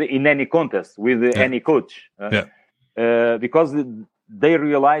player in any contest with any coach. Because they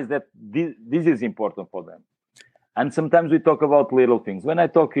realize that this is important for them. And sometimes we talk about little things. When I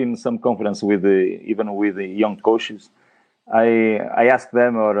talk in some conference with even with the young coaches, I ask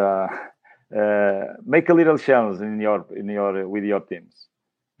them, or make a little challenge with your teams,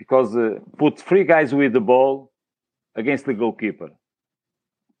 because put 3 guys with the ball against the goalkeeper,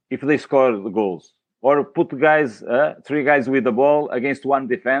 if they score the goals, or put 3 guys with the ball against 1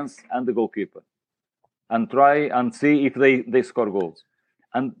 defense and the goalkeeper, and try and see if they score goals.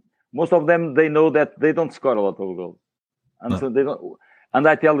 And most of them, they know that they don't score a lot of goals, and so they don't. And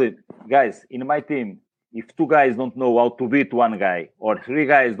I tell you, guys, in my team, if 2 guys don't know how to beat 1 guy, or 3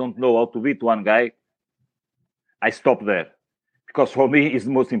 guys don't know how to beat 1 guy, I stop there, because for me it's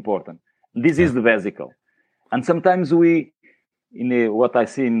the most important. This is the basical. And sometimes what I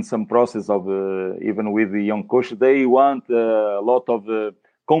see in some process of even with the young coach, they want a lot of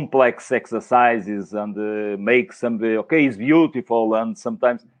complex exercises and make some okay, it's beautiful, and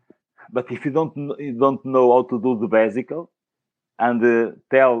sometimes, but if you don't know how to do the basical and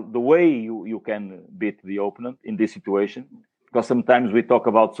tell the way you can beat the opponent in this situation, because sometimes we talk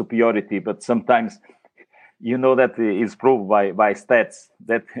about superiority, but sometimes you know that is proved by stats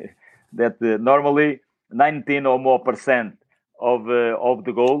that normally 19% or more of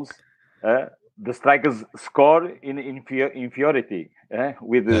the goals the strikers score in inferiority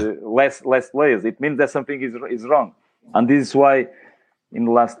with less players. It means that something is wrong, and this is why in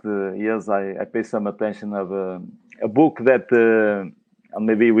the last years I pay some attention of a book that and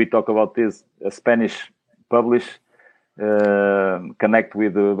maybe we talk about this, a Spanish published connect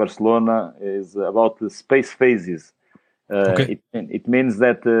with Barcelona, is about the space phases. It means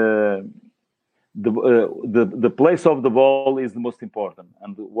that the place of the ball is the most important,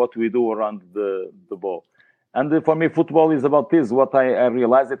 and what we do around the ball. And for me, football is about this. What I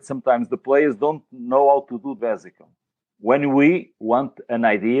realize that sometimes the players don't know how to do basic. When we want an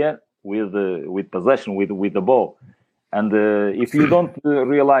idea with possession, with the ball, and if you don't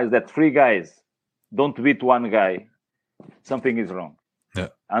realize that 3 guys don't beat 1 guy, something is wrong. Yeah.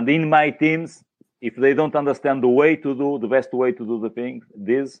 And in my teams, if they don't understand the best way to do the thing,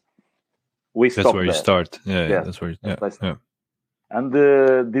 we stop. That's where you start. Yeah, that's where. Yeah. And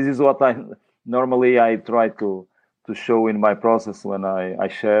this is what I normally try to show in my process when I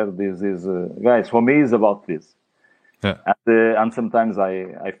share. This is guys, for me, is about this. Yeah. And sometimes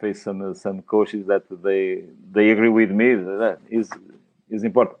I face some coaches that they agree with me that is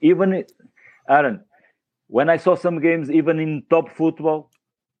important. Even Aaron, when I saw some games, even in top football,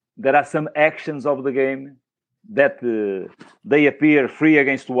 there are some actions of the game that they appear 3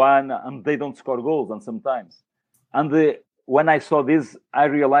 against 1 and they don't score goals, and sometimes. And when I saw this, I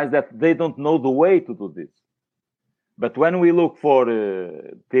realized that they don't know the way to do this. But when we look for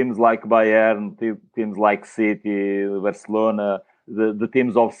teams like Bayern, teams like City, Barcelona, the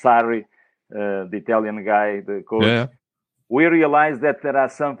teams of Sarri, the Italian guy, the coach, we realize that there are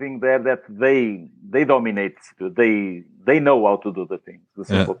something there that they dominate. They know how to do the things, the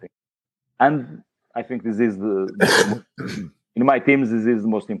simple thing. And I think this is in my teams, this is the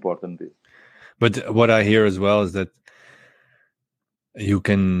most important. But what I hear as well is that you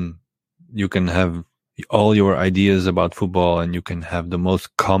can have all your ideas about football, and you can have the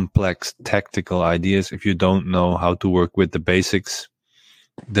most complex tactical ideas. If you don't know how to work with the basics,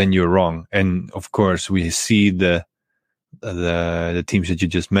 then you're wrong. And of course, we see the teams that you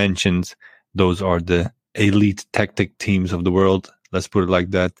just mentioned. Those are the elite tactic teams of the world. Let's put it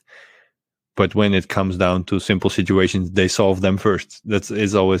like that. But when it comes down to simple situations, they solve them first. That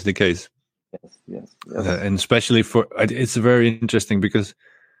is always the case. Yes. And especially it's very interesting because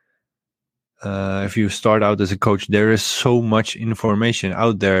if you start out as a coach, there is so much information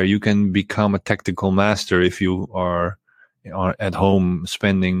out there. You can become a tactical master if you are at home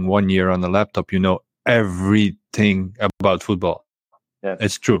spending 1 year on a laptop. You know everything about football. Yes.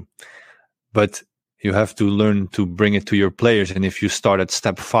 It's true. But you have to learn to bring it to your players. And if you start at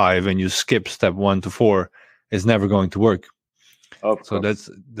step 5 and you skip step 1 to 4, it's never going to work. So that's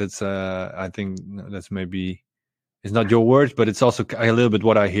I think that's maybe, it's not your words, but it's also a little bit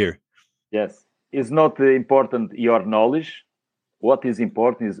what I hear. Yes. It's not important your knowledge. What is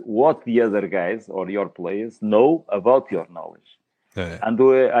important is what the other guys or your players know about your knowledge. And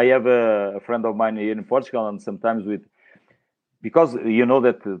I have a friend of mine here in Portugal, and sometimes because you know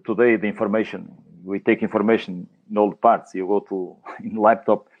that today the information, we take information in all parts. You go to in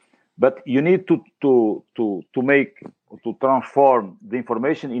laptop, but you need to transform the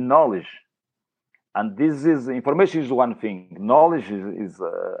information in knowledge. And this is information is one thing, knowledge is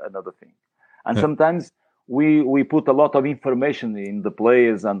another thing. And sometimes we put a lot of information in the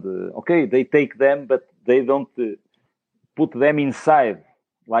players, and they take them, but they don't put them inside,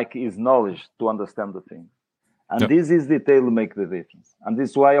 like is knowledge to understand the thing. And this is detail make the difference. And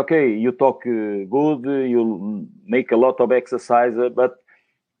this is why, you talk good, you make a lot of exercise, but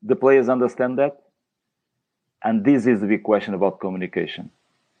the players understand that. And this is the big question about communication.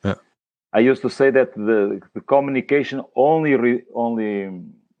 Yeah. I used to say that the communication only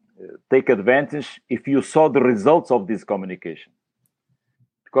take advantage if you saw the results of this communication.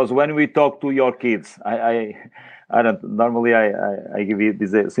 Because when we talk to your kids, I don't normally I give you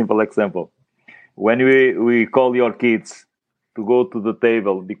this simple example. When we call your kids to go to the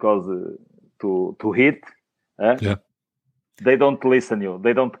table because to eat, they don't listen you,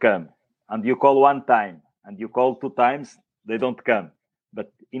 they don't come. And you call one time, and you call 2 times, they don't come.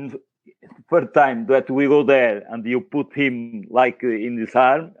 But in third time that we go there, and you put him like in his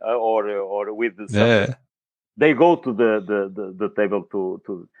arm or with the they go to the table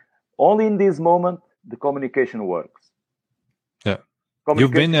to. Only in this moment the communication works. Yeah,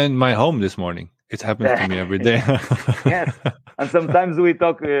 you've been in my home this morning. It happens to me every day. Yes, and sometimes we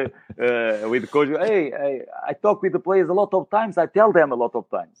talk with the coach. Hey, I talk with the players a lot of times. I tell them a lot of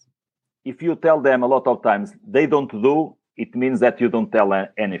times. If you tell them a lot of times, they don't do. It means that you don't tell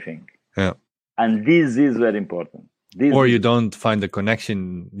anything. Yeah, and this is very important. You don't find the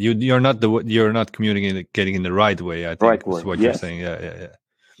connection. You're not communicating in the right way. I think is what you're saying. Yeah.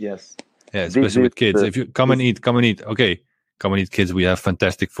 Yes. Yeah, especially with kids. If you come and eat. Okay, come and eat, kids. We have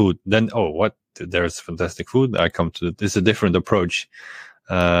fantastic food. Then, what? There's fantastic food. I come to this is a different approach.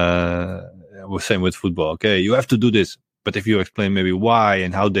 Same with football. Okay, you have to do this. But if you explain maybe why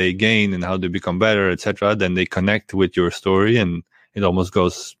and how they gain and how they become better, etc., then they connect with your story, and it almost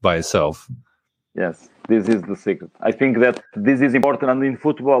goes by itself. Yes, this is the secret. I think that this is important. And in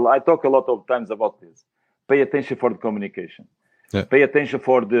football, I talk a lot of times about this. Pay attention for the communication. Yeah. Pay attention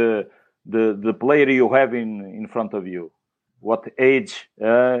for the player you have in front of you. What age,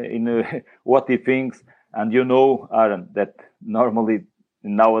 what he thinks. And you know, Aaron, that normally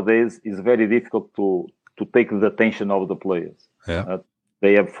nowadays is very difficult to take the attention of the players. Yeah.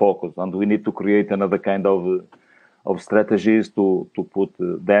 They have focus, and we need to create another kind of strategies to put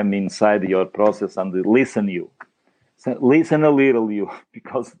them inside your process and listen you. So listen a little you,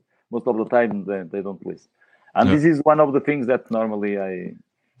 because most of the time they don't listen. And this is one of the things that normally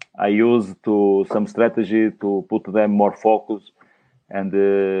I use to some strategy to put them more focus. And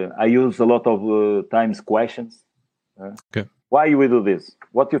I use a lot of times questions. Okay. Why we do this?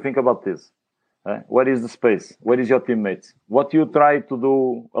 What do you think about this? Where is the space? Where is your teammates? What you try to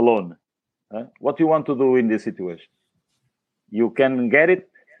do alone? What you want to do in this situation? You can get it.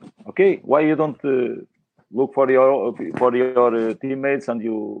 Okay. Why you don't Look for your teammates, and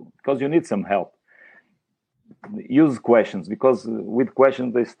because you need some help. Use questions, because with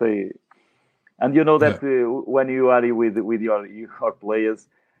questions they stay. And you know that when you are with your players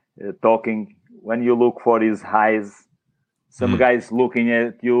talking, when you look for his eyes, some guys looking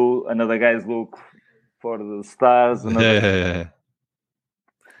at you, another guys look for the stars.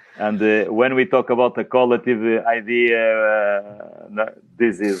 And when we talk about the collective idea,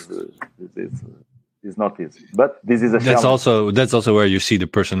 this is not easy. But this is a challenge. That's also where you see the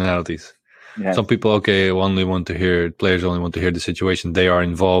personalities. Yes. Some people, only want to hear, players only want to hear the situation they are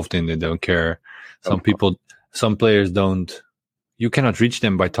involved in. They don't care. Some players don't. You cannot reach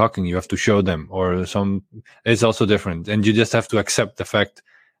them by talking. You have to show them, it's also different. And you just have to accept the fact,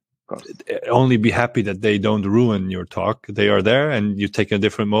 only be happy that they don't ruin your talk. They are there, and you take a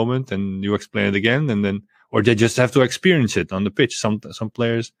different moment and you explain it again, and then, or they just have to experience it on the pitch. Some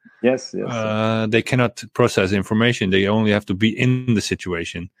players, yes. They cannot process information. They only have to be in the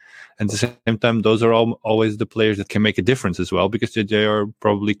situation. And at the same time, those are always the players that can make a difference as well, because they are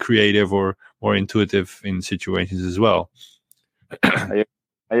probably creative or more intuitive in situations as well. I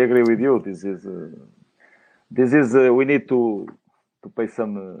agree with you. This is we need to pay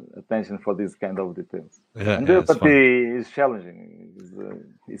some attention for this kind of details. And the empathy is challenging.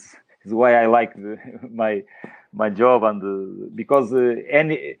 It's why I like my job, and because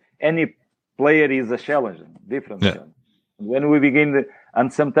any player is a challenge, different challenge. When we begin,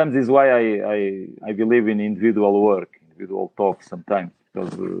 and sometimes is why I believe in individual work, individual talk sometimes,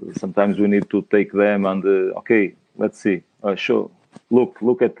 because sometimes we need to take them and let's see, show,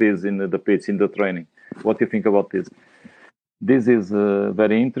 look at this in the pitch, in the training. What do you think about this? This is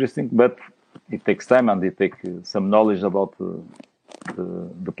very interesting, but it takes time, and it takes some knowledge about the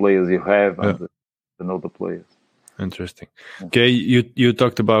players you have and to know the players. Interesting. Okay, you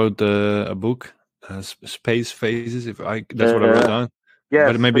talked about a book, Space Phases. That's what I wrote down.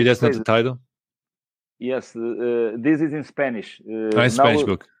 Yes, but maybe that's not the title. Yes, this is in Spanish. Spanish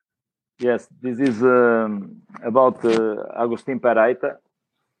book. Yes, this is about Agustín Peraita.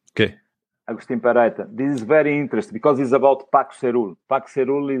 Okay. Agustín Peraita. This is very interesting because it's about Paco Cerul. Paco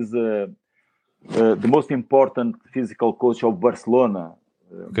Cerul is the most important physical coach of Barcelona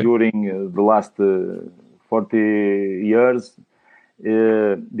during the last 40 years.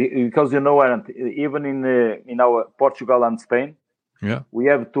 Because even in our Portugal and Spain, we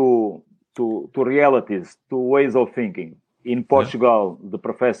have two realities, two ways of thinking. In Portugal, the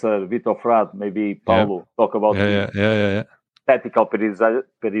professor Vitor Frade, maybe Paulo, talk about tactical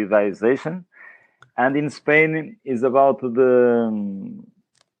periodization, and in Spain is about the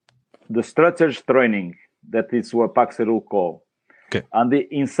structured training. That is what Paco Cerul call. Okay. And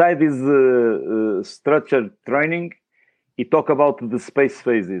inside this structured training, he talk about the space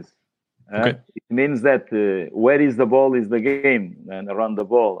phases. It means that where is the ball is the game, and around the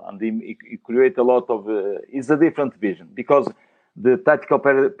ball, and he create a lot of. It's a different vision, because the tactical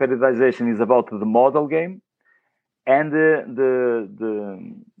periodization is about the model game, and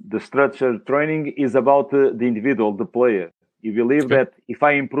the structured training is about the individual, the player. You believe that if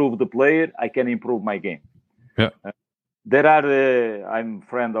I improve the player, I can improve my game. There are. I'm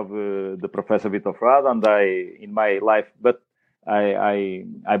friend of the Professor Vitor Frade, and in my life, but I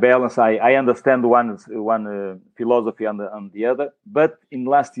balance. I understand one philosophy and the other. But in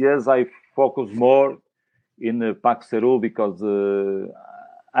last years, I focus more in Paco Cerul, because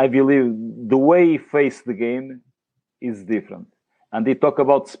I believe the way he faced the game is different. And they talk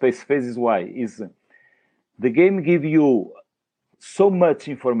about space phases. Why? Is the game give you so much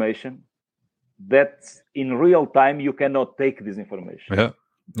information that in real time you cannot take this information.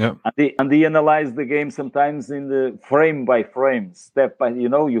 And they analyze the game sometimes in the frame by frame, step by. We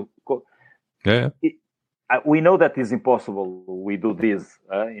know that is impossible. We do this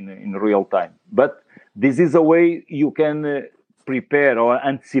in real time, but this is a way you can prepare or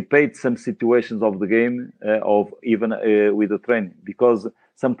anticipate some situations of the game, of even with the training, because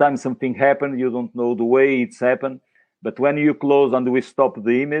sometimes something happened, you don't know the way it's happened. But when you close and we stop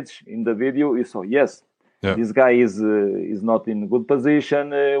the image in the video, you saw, this guy is not in good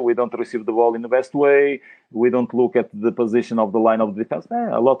position. We don't receive the ball in the best way. We don't look at the position of the line of defense.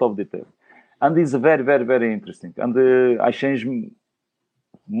 A lot of detail. And it's very, very, very interesting. And I changed a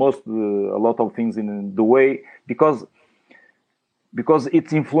lot of things in the way, because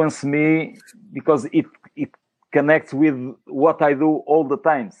it influenced me, because it connects with what I do all the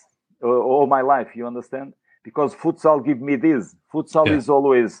times, all my life, you understand? Because futsal give me this. Futsal is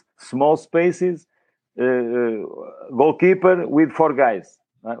always small spaces, goalkeeper with four guys.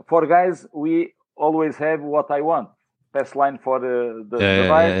 Four guys, we always have what I want. Pass line for the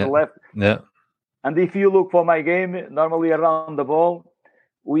right, the left. And if you look for my game, normally around the ball,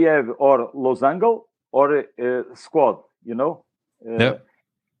 we have or losango or squad,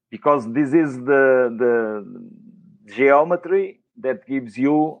 because this is the geometry that gives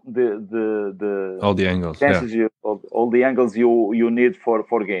you the all the angles, all the angles you need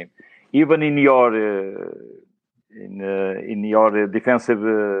for game. Even in your in your defensive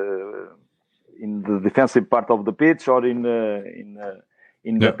in the defensive part of the pitch or in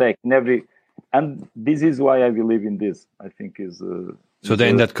the attack, in every, and this is why I believe in this. I think is so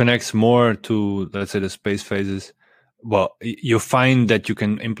then that connects more to, let's say, the space phases. Well, you find that you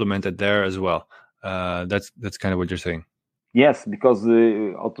can implement it there as well. That's kind of what you're saying. Yes, because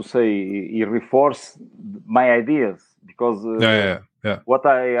how to say, it reinforces my ideas. Because what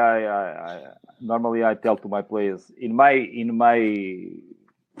I normally I tell to my players in my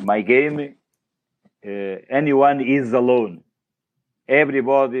game, anyone is alone.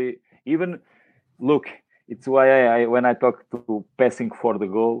 Everybody, even look. It's why I when I talk to passing for the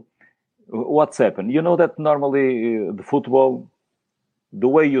goal, what's happened? You know that normally the football, the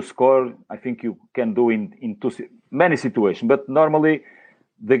way you score, I think you can do in many situations. But normally,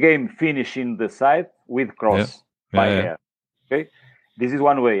 the game finish in the side with cross by air. Okay, this is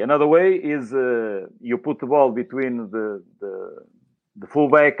one way. Another way is you put the ball between the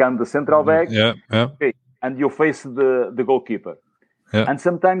fullback and the central back. Okay, and you face the goalkeeper. Yeah. And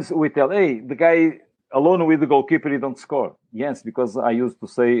sometimes we tell, hey, the guy alone with the goalkeeper, he don't score. Yes, because I used to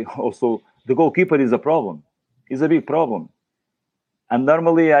say also the goalkeeper is a problem. It's a big problem. And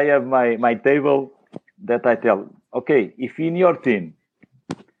normally I have my table that I tell, okay, if in your team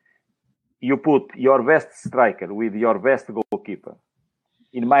you put your best striker with your best goalkeeper,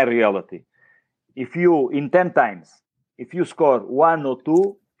 in my reality, if you, in 10 times, if you score 1 or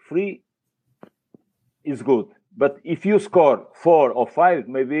 2, 3 is good. But if you score 4 or 5,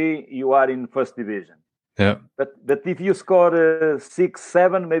 maybe you are in first division. Yeah. But if you score 6,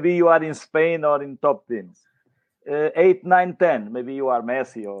 7, maybe you are in Spain or in top teams. 8, 9, 10, maybe you are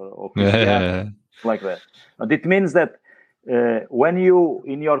Messi or Cristiano, like that. And it means that when you,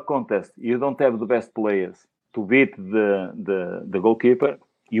 in your contest, you don't have the best players to beat the goalkeeper,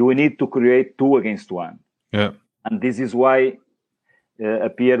 you need to create 2 against 1. Yeah. And this is why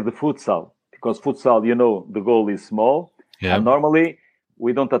appear the futsal. Because futsal, the goal is small. Yeah. And normally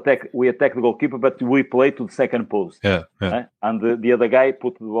we don't attack, we attack the goalkeeper, but we play to the second post. Yeah. And the other guy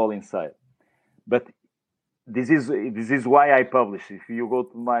put the ball inside. But this is why I publish. If you go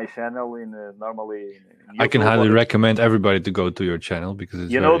to my channel normally in YouTube, I can highly recommend everybody to go to your channel because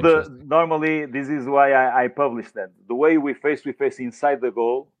it's normally this is why I publish that. The way we face inside the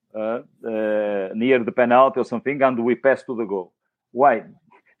goal, near the penalty or something, and we pass to the goal. Why?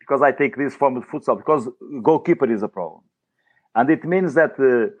 Because I take this from the futsal, because goalkeeper is a problem. And it means that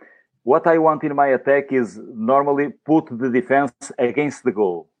what I want in my attack is normally put the defense against the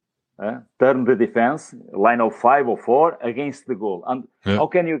goal. Turn the defense, line of 5 or 4, against the goal. And how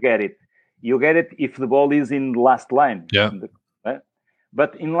can you get it? You get it if the ball is in the last line. Yeah.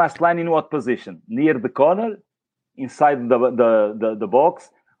 But in last line, in what position? Near the corner, inside the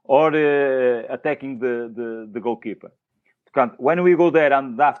box, or attacking the goalkeeper. When we go there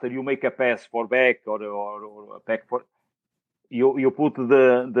and after you make a pass for back or a back for, you put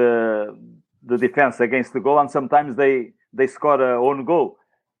the defense against the goal, and sometimes they score a own goal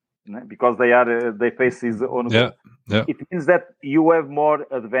because they face his own goal. Yeah. It means that you have more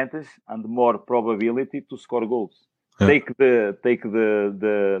advantage and more probability to score goals. Yeah. Take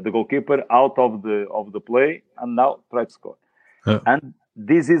the goalkeeper out of the play and now try to score. Yeah. And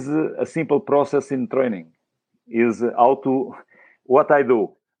this is a simple process in training. Is what I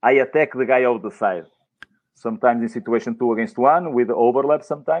do. I attack the guy off the side. Sometimes in situation 2 against 1 with overlap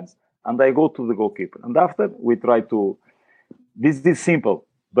sometimes, and I go to the goalkeeper. And after we try to. This is simple,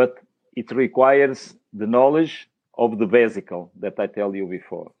 but it requires the knowledge of the basical that I tell you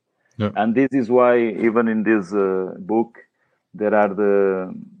before. Yeah. And this is why even in this book there are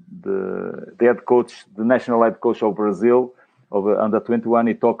the head coach, the national head coach of Brazil. Of under 21,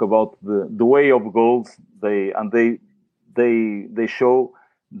 he talk about the way of goals. They show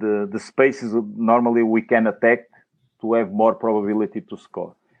the spaces normally we can attack to have more probability to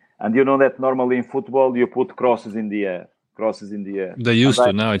score. And you know that normally in football you put crosses in the air. They used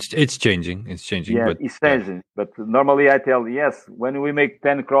to. Now it's changing. It's changing. Yeah, it's changing. Yeah. But normally I tell when we make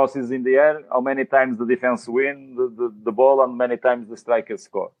 10 crosses in the air, how many times the defense win the ball and many times the strikers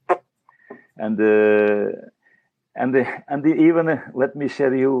score. And even let me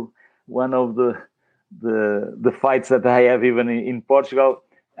share you one of the fights that I have even in Portugal,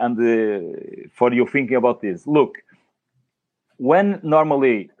 and for you thinking about this. Look, when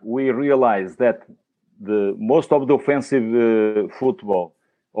normally we realize that the most of the offensive football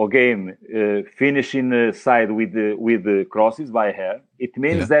or game finish in the side with the crosses by hair, it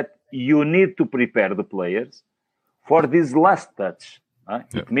means that you need to prepare the players for this last touch.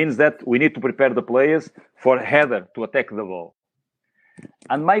 It means that we need to prepare the players for header to attack the ball.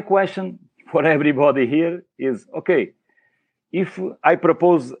 And my question for everybody here is, okay, if I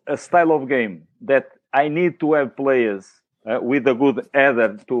propose a style of game that I need to have players with a good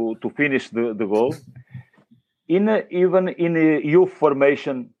header to finish the goal, even in a youth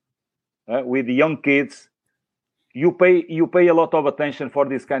formation with young kids, you pay a lot of attention for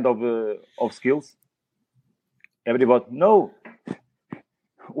this kind of skills. Everybody, no.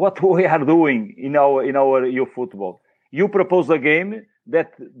 What we are doing in our youth football, you propose a game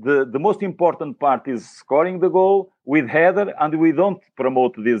that the most important part is scoring the goal with header, and we don't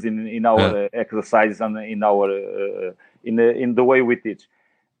promote this in our exercise and in our in the way we teach.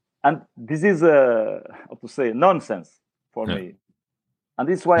 And this is nonsense for me. And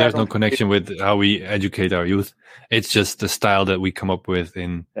this is why there's no connection with how we educate our youth. It's just the style that we come up with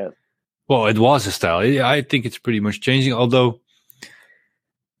in. Yes. Well, it was a style. I think it's pretty much changing. Although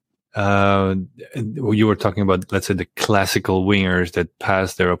you were talking about, let's say, the classical wingers that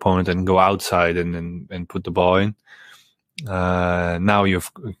pass their opponent and go outside and put the ball in. Now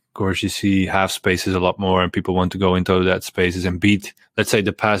of course you see half spaces a lot more, and people want to go into that spaces and beat, let's say,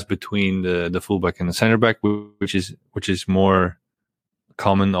 the pass between the fullback and the center back, which is more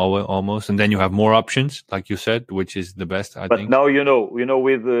common almost, and then you have more options, like you said, which is the best. I think. But now you know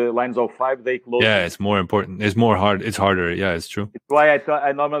with the lines of 5 they close. Yeah, it's more important. It's more hard. It's harder. Yeah, it's true. It's why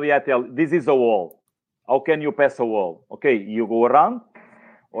I normally tell, this is a wall. How can you pass a wall? Okay, you go around,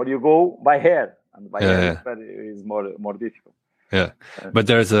 or you go by hair, and by hair is more difficult. Yeah, but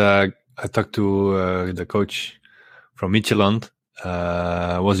there's I talked to the coach from Midtjylland.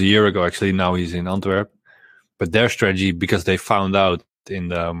 Was a year ago actually. Now he's in Antwerp. But their strategy, because they found out in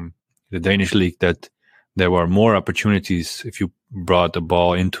the Danish league that there were more opportunities if you brought the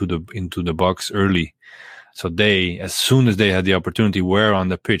ball into the box early. So they, as soon as they had the opportunity, were on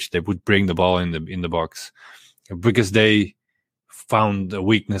the pitch, they would bring the ball in the box, because they found a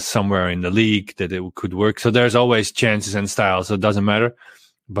weakness somewhere in the league that it could work. So there's always chances and styles, so it doesn't matter.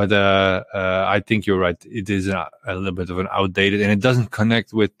 But I think you're right. It is a little bit of an outdated, and it doesn't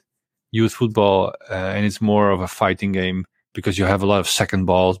connect with youth football, and it's more of a fighting game, because you have a lot of second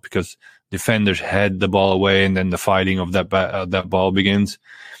balls, because defenders head the ball away, and then the fighting of that ball begins.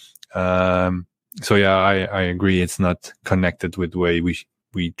 So yeah, I agree. It's not connected with the way we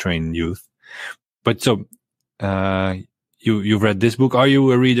train youth. But so you've read this book. Are you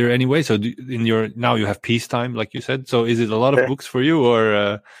a reader anyway? So now you have peacetime, like you said. So is it a lot of books for you,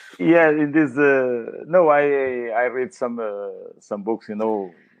 or? Yeah, it is. No, I read some books.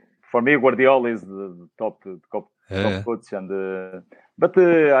 For me, Guardiola is the top coach, and but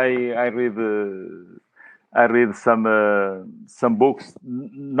I read some books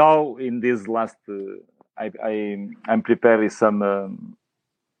now. In this last, I'm preparing some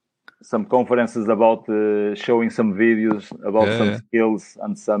conferences about showing some videos about some skills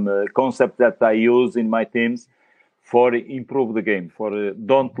and some concepts that I use in my teams for improve the game, for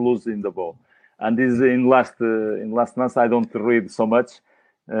don't lose in the ball. And this in last months I don't read so much.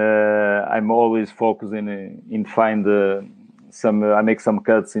 I'm always focusing in find some. I make some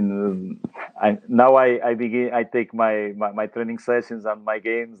cuts in. I take my training sessions and my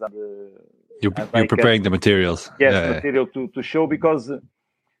games, and you're preparing the materials. Yes, material to show, because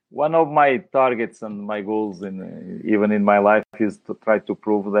one of my targets and my goals even in my life is to try to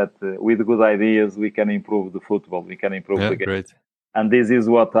prove that with good ideas we can improve the football. We can improve the game. Great. And this is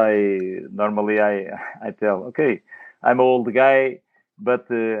what I normally I tell. Okay, I'm an old guy, but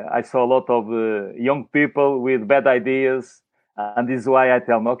I saw a lot of young people with bad ideas, and this is why I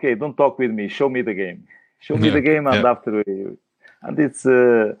tell them, okay, don't talk with me, show me the game. Show me the game, and after and it's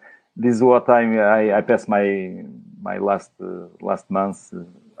this is what I passed my last months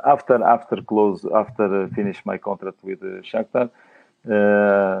after finish my contract with Shakhtar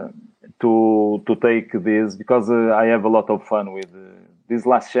to take this, because I have a lot of fun with this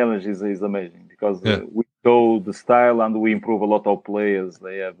last challenge is amazing, because we show the style and we improve a lot of players.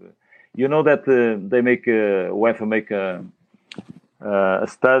 They have, that they make UEFA make a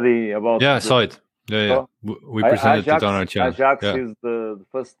study about. Yeah, I saw it. Yeah. We presented it on our channel. Ajax is the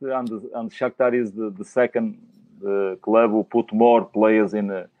first, and Shakhtar is the second club who put more players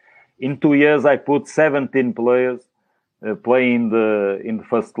in. In 2 years, I put 17 players playing in the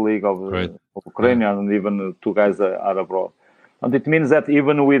first league of Ukraine, and even 2 guys are abroad. And it means that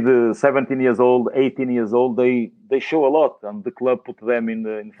even with 17 years old, 18 years old, they show a lot, and the club put them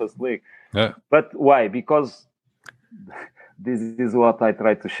in first league. Yeah. But why? Because this is what I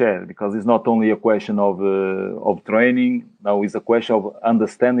try to share. Because it's not only a question of training. Now it's a question of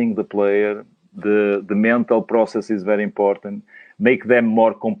understanding the player. The mental process is very important. Make them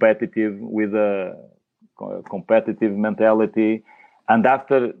more competitive with a competitive mentality, and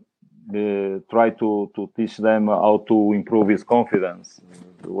after try to teach them how to improve his confidence.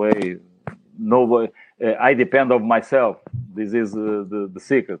 The way I depend on myself. This is the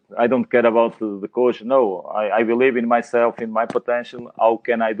secret. I don't care about the coach. No, I believe in myself, in my potential. How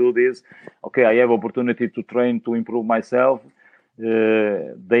can I do this? Okay, I have opportunity to train to improve myself.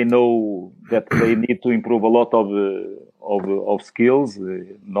 They know that they need to improve a lot of skills,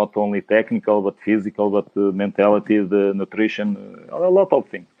 not only technical but physical, but the mentality, the nutrition, a lot of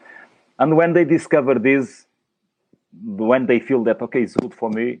things. And when they discover this, when they feel that okay, it's good for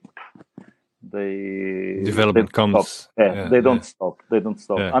me, development comes. They don't stop.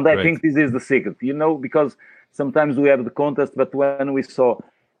 Yeah, and I think this is the secret, because sometimes we have the contest, but when we saw,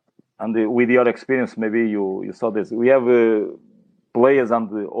 and with your experience, maybe you saw this, we have players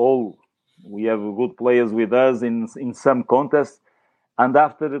we have good players with us in some contests, and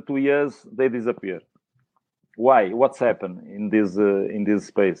after 2 years they disappear. Why? What's happened in this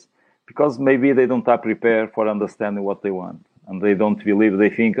space? Because maybe they don't are prepared for understanding what they want, and they don't believe. They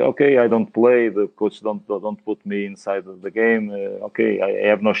think, okay, I don't play. The coach don't put me inside of the game. Okay, I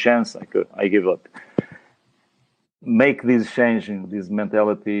have no chance. I give up. Make this change, this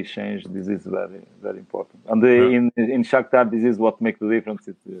mentality change. This is very, very important. And in Shakhtar, this is what makes the difference.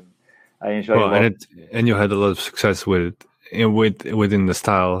 I enjoy a lot. And you had a lot of success with it, within the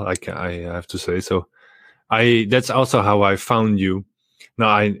style. I have to say so. That's also how I found you.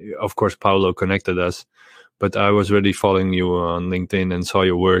 Now, of course, Paulo connected us, but I was already following you on LinkedIn and saw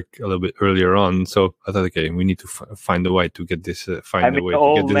your work a little bit earlier on. So I thought, okay, we need to find a way to get this. To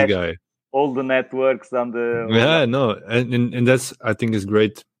get this guy. All the networks and and that's, I think, is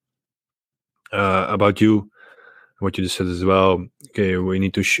great about you. What you just said as well. Okay, we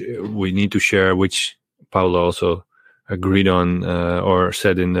need to share, which Paulo also agreed on or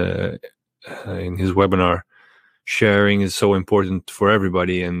said in his webinar. Sharing is so important for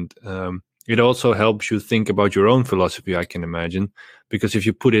everybody, and it also helps you think about your own philosophy, I can imagine, because if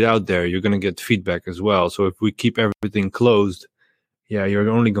you put it out there, you're going to get feedback as well. So if we keep everything closed, you're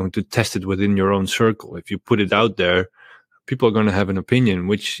only going to test it within your own circle. If you put it out there, people are going to have an opinion,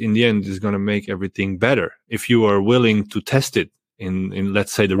 which in the end is going to make everything better. If you are willing to test it in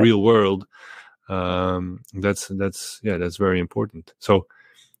let's say, the real world, that's very important. So,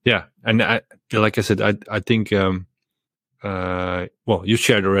 yeah, and like I said, I think, you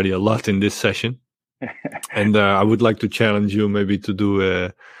shared already a lot in this session, and I would like to challenge you maybe to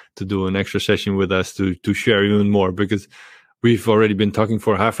do an extra session with us to share even more, because we've already been talking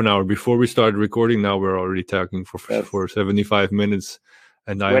for half an hour before we started recording. Now we're already talking for 75 minutes.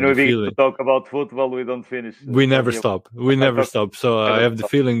 And when we begin to talk about football, we don't finish. We never stop. We never stop. So I have the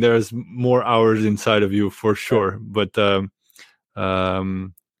feeling there's more hours inside of you for sure. But I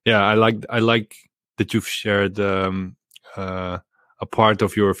like that you've shared a part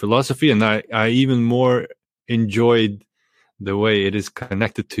of your philosophy, and I even more enjoyed the way it is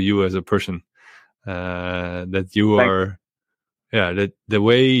connected to you as a person. That you are, that the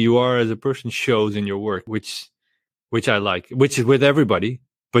way you are as a person shows in your work, which I like, which is with everybody,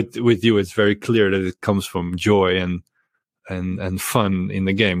 but with you, it's very clear that it comes from joy and fun in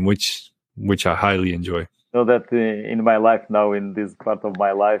the game, which I highly enjoy. So that in my life now, in this part of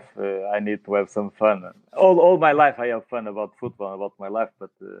my life, I need to have some fun. All my life I have fun about football, about my life,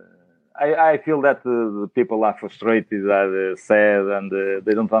 but I feel that the people are frustrated, are sad, and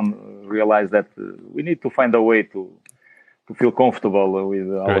they don't realize that we need to find a way to feel comfortable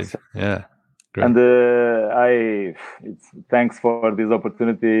with ourselves. Yeah. Great. And thanks for this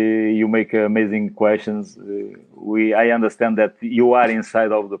opportunity. You make amazing questions. I understand that you are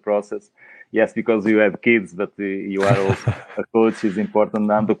inside of the process. Yes, because you have kids, but you are also a coach is important,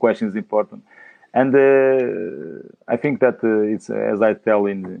 and the question is important. And I think that it's, as I tell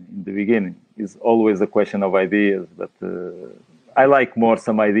in the beginning, it's always a question of ideas. But I like more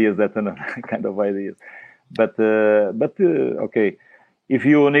some ideas than another kind of ideas. But okay. If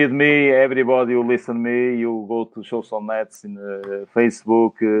you need me, everybody who listen to me, you go to social nets in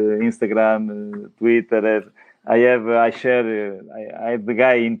Facebook, Instagram, Twitter. I have the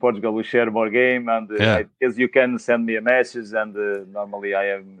guy in Portugal who share more game, and I guess you can send me a message, and normally I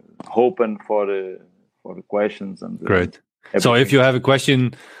am open for questions. And great. So if you have a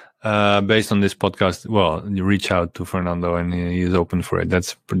question, based on this podcast, well, you reach out to Fernando and he is open for it.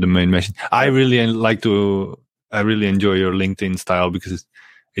 That's the main message. I really enjoy your LinkedIn style because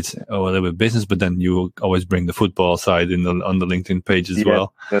it's a little bit business, but then you always bring the football side on the LinkedIn page as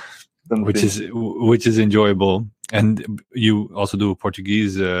well, which is enjoyable. And you also do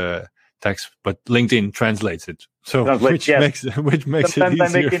Portuguese text, but LinkedIn translates it. So which makes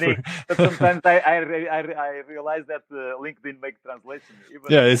sometimes it easier. But sometimes I realize that LinkedIn makes translation.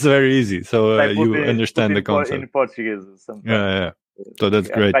 It's very easy. So you understand the concept in Portuguese. Sometimes. Yeah. So that's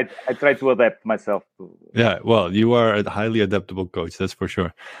great. I try to adapt myself to. Yeah, well, you are a highly adaptable coach, that's for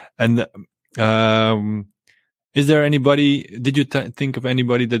sure. And is there anybody? Did you think of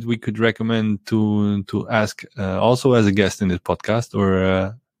anybody that we could recommend to ask also as a guest in this podcast,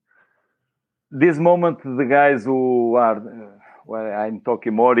 or? This moment, the guys who are where I'm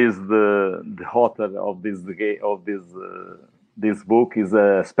talking more is the author of this book is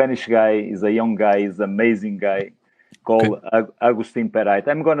a Spanish guy. Is a young guy. Is an amazing guy called Agustin Perait.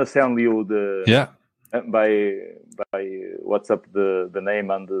 I'm gonna send you by WhatsApp the name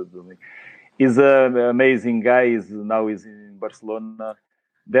and the link. He's an amazing guy. Now he's in Barcelona.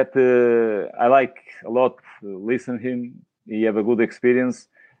 That I like a lot. Listen to him. He have a good experience.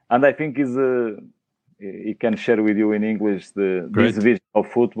 And I think he can share with you in English this vision of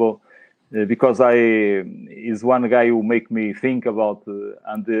football, because he's one guy who make me think about,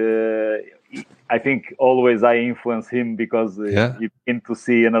 and I think always I influence him because he begin to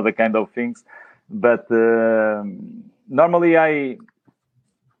see another kind of things. But normally I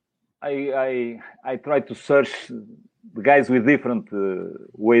try to search the guys with different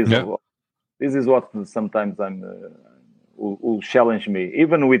ways. This is what sometimes will challenge me,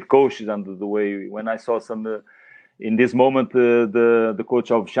 even with coaches and the way when I saw some in this moment the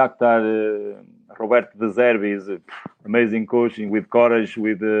coach of Shakhtar, Roberto De Zerbi, is amazing coaching with courage,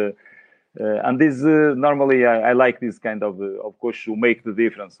 with and this normally I like this kind of coach who make the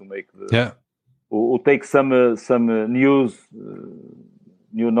difference, who take some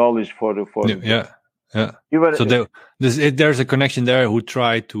new knowledge for So there's a connection there who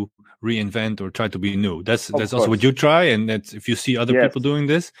try to reinvent or try to be new. That's also what you try, and that's, if you see other people doing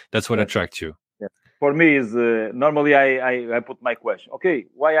this, that's what attracts you. For me is normally I put my question. Okay,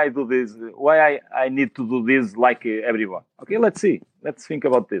 why I do this? Why I need to do this like everyone? Okay, let's see. Let's think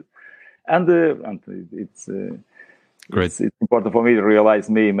about this. And it's great. It's important for me to realize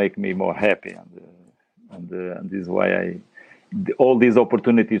make me more happy, and this is why all these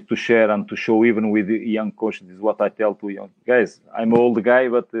opportunities to share and to show, even with young coaches, is what I tell to young guys. I'm an old guy,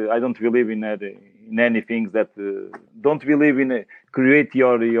 but I don't believe in anything that don't believe in create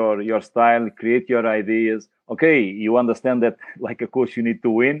your style, create your ideas. Okay, you understand that like a coach you need to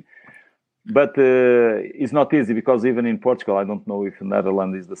win, but it's not easy, because even in Portugal, I don't know if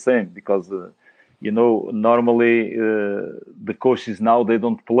Netherlands is the same, because normally the coaches now, they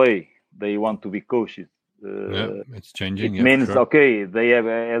don't play, they want to be coaches. It's changing. It means okay, they have,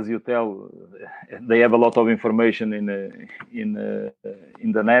 as you tell, they have a lot of information in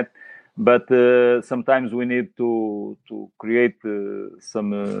the net, but sometimes we need to create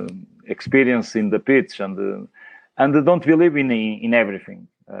some experience in the pitch, and don't believe in everything.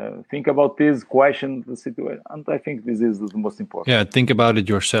 Think about this, question the situation, and I think this is the most important. Yeah, think about it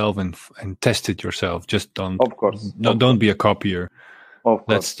yourself and test it yourself. Just don't. Of course. No, don't be a copier. Of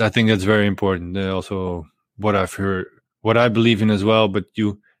course. I think that's very important. Also, what I've heard, what I believe in as well. But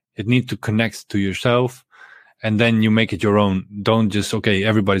it needs to connect to yourself, and then you make it your own. Don't just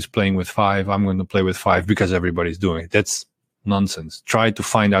everybody's playing with 5. I'm going to play with 5 because everybody's doing it. That's nonsense. Try to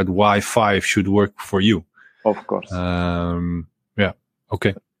find out why 5 should work for you. Of course. Yeah.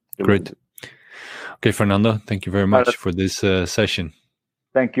 Okay. Great. Okay, Fernando. Thank you very much for this session.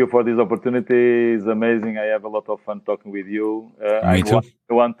 Thank you for this opportunity. It's amazing. I have a lot of fun talking with you. Me too.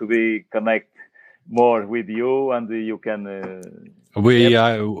 I want to connect more with you, and you can. I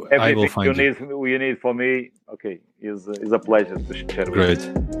will find you need for me. Okay, is a pleasure to share with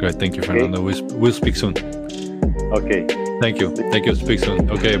you. Great. Thank you, Fernando. We'll speak soon. Okay. Thank you. Speak soon.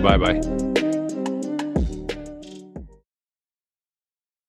 Okay. Bye.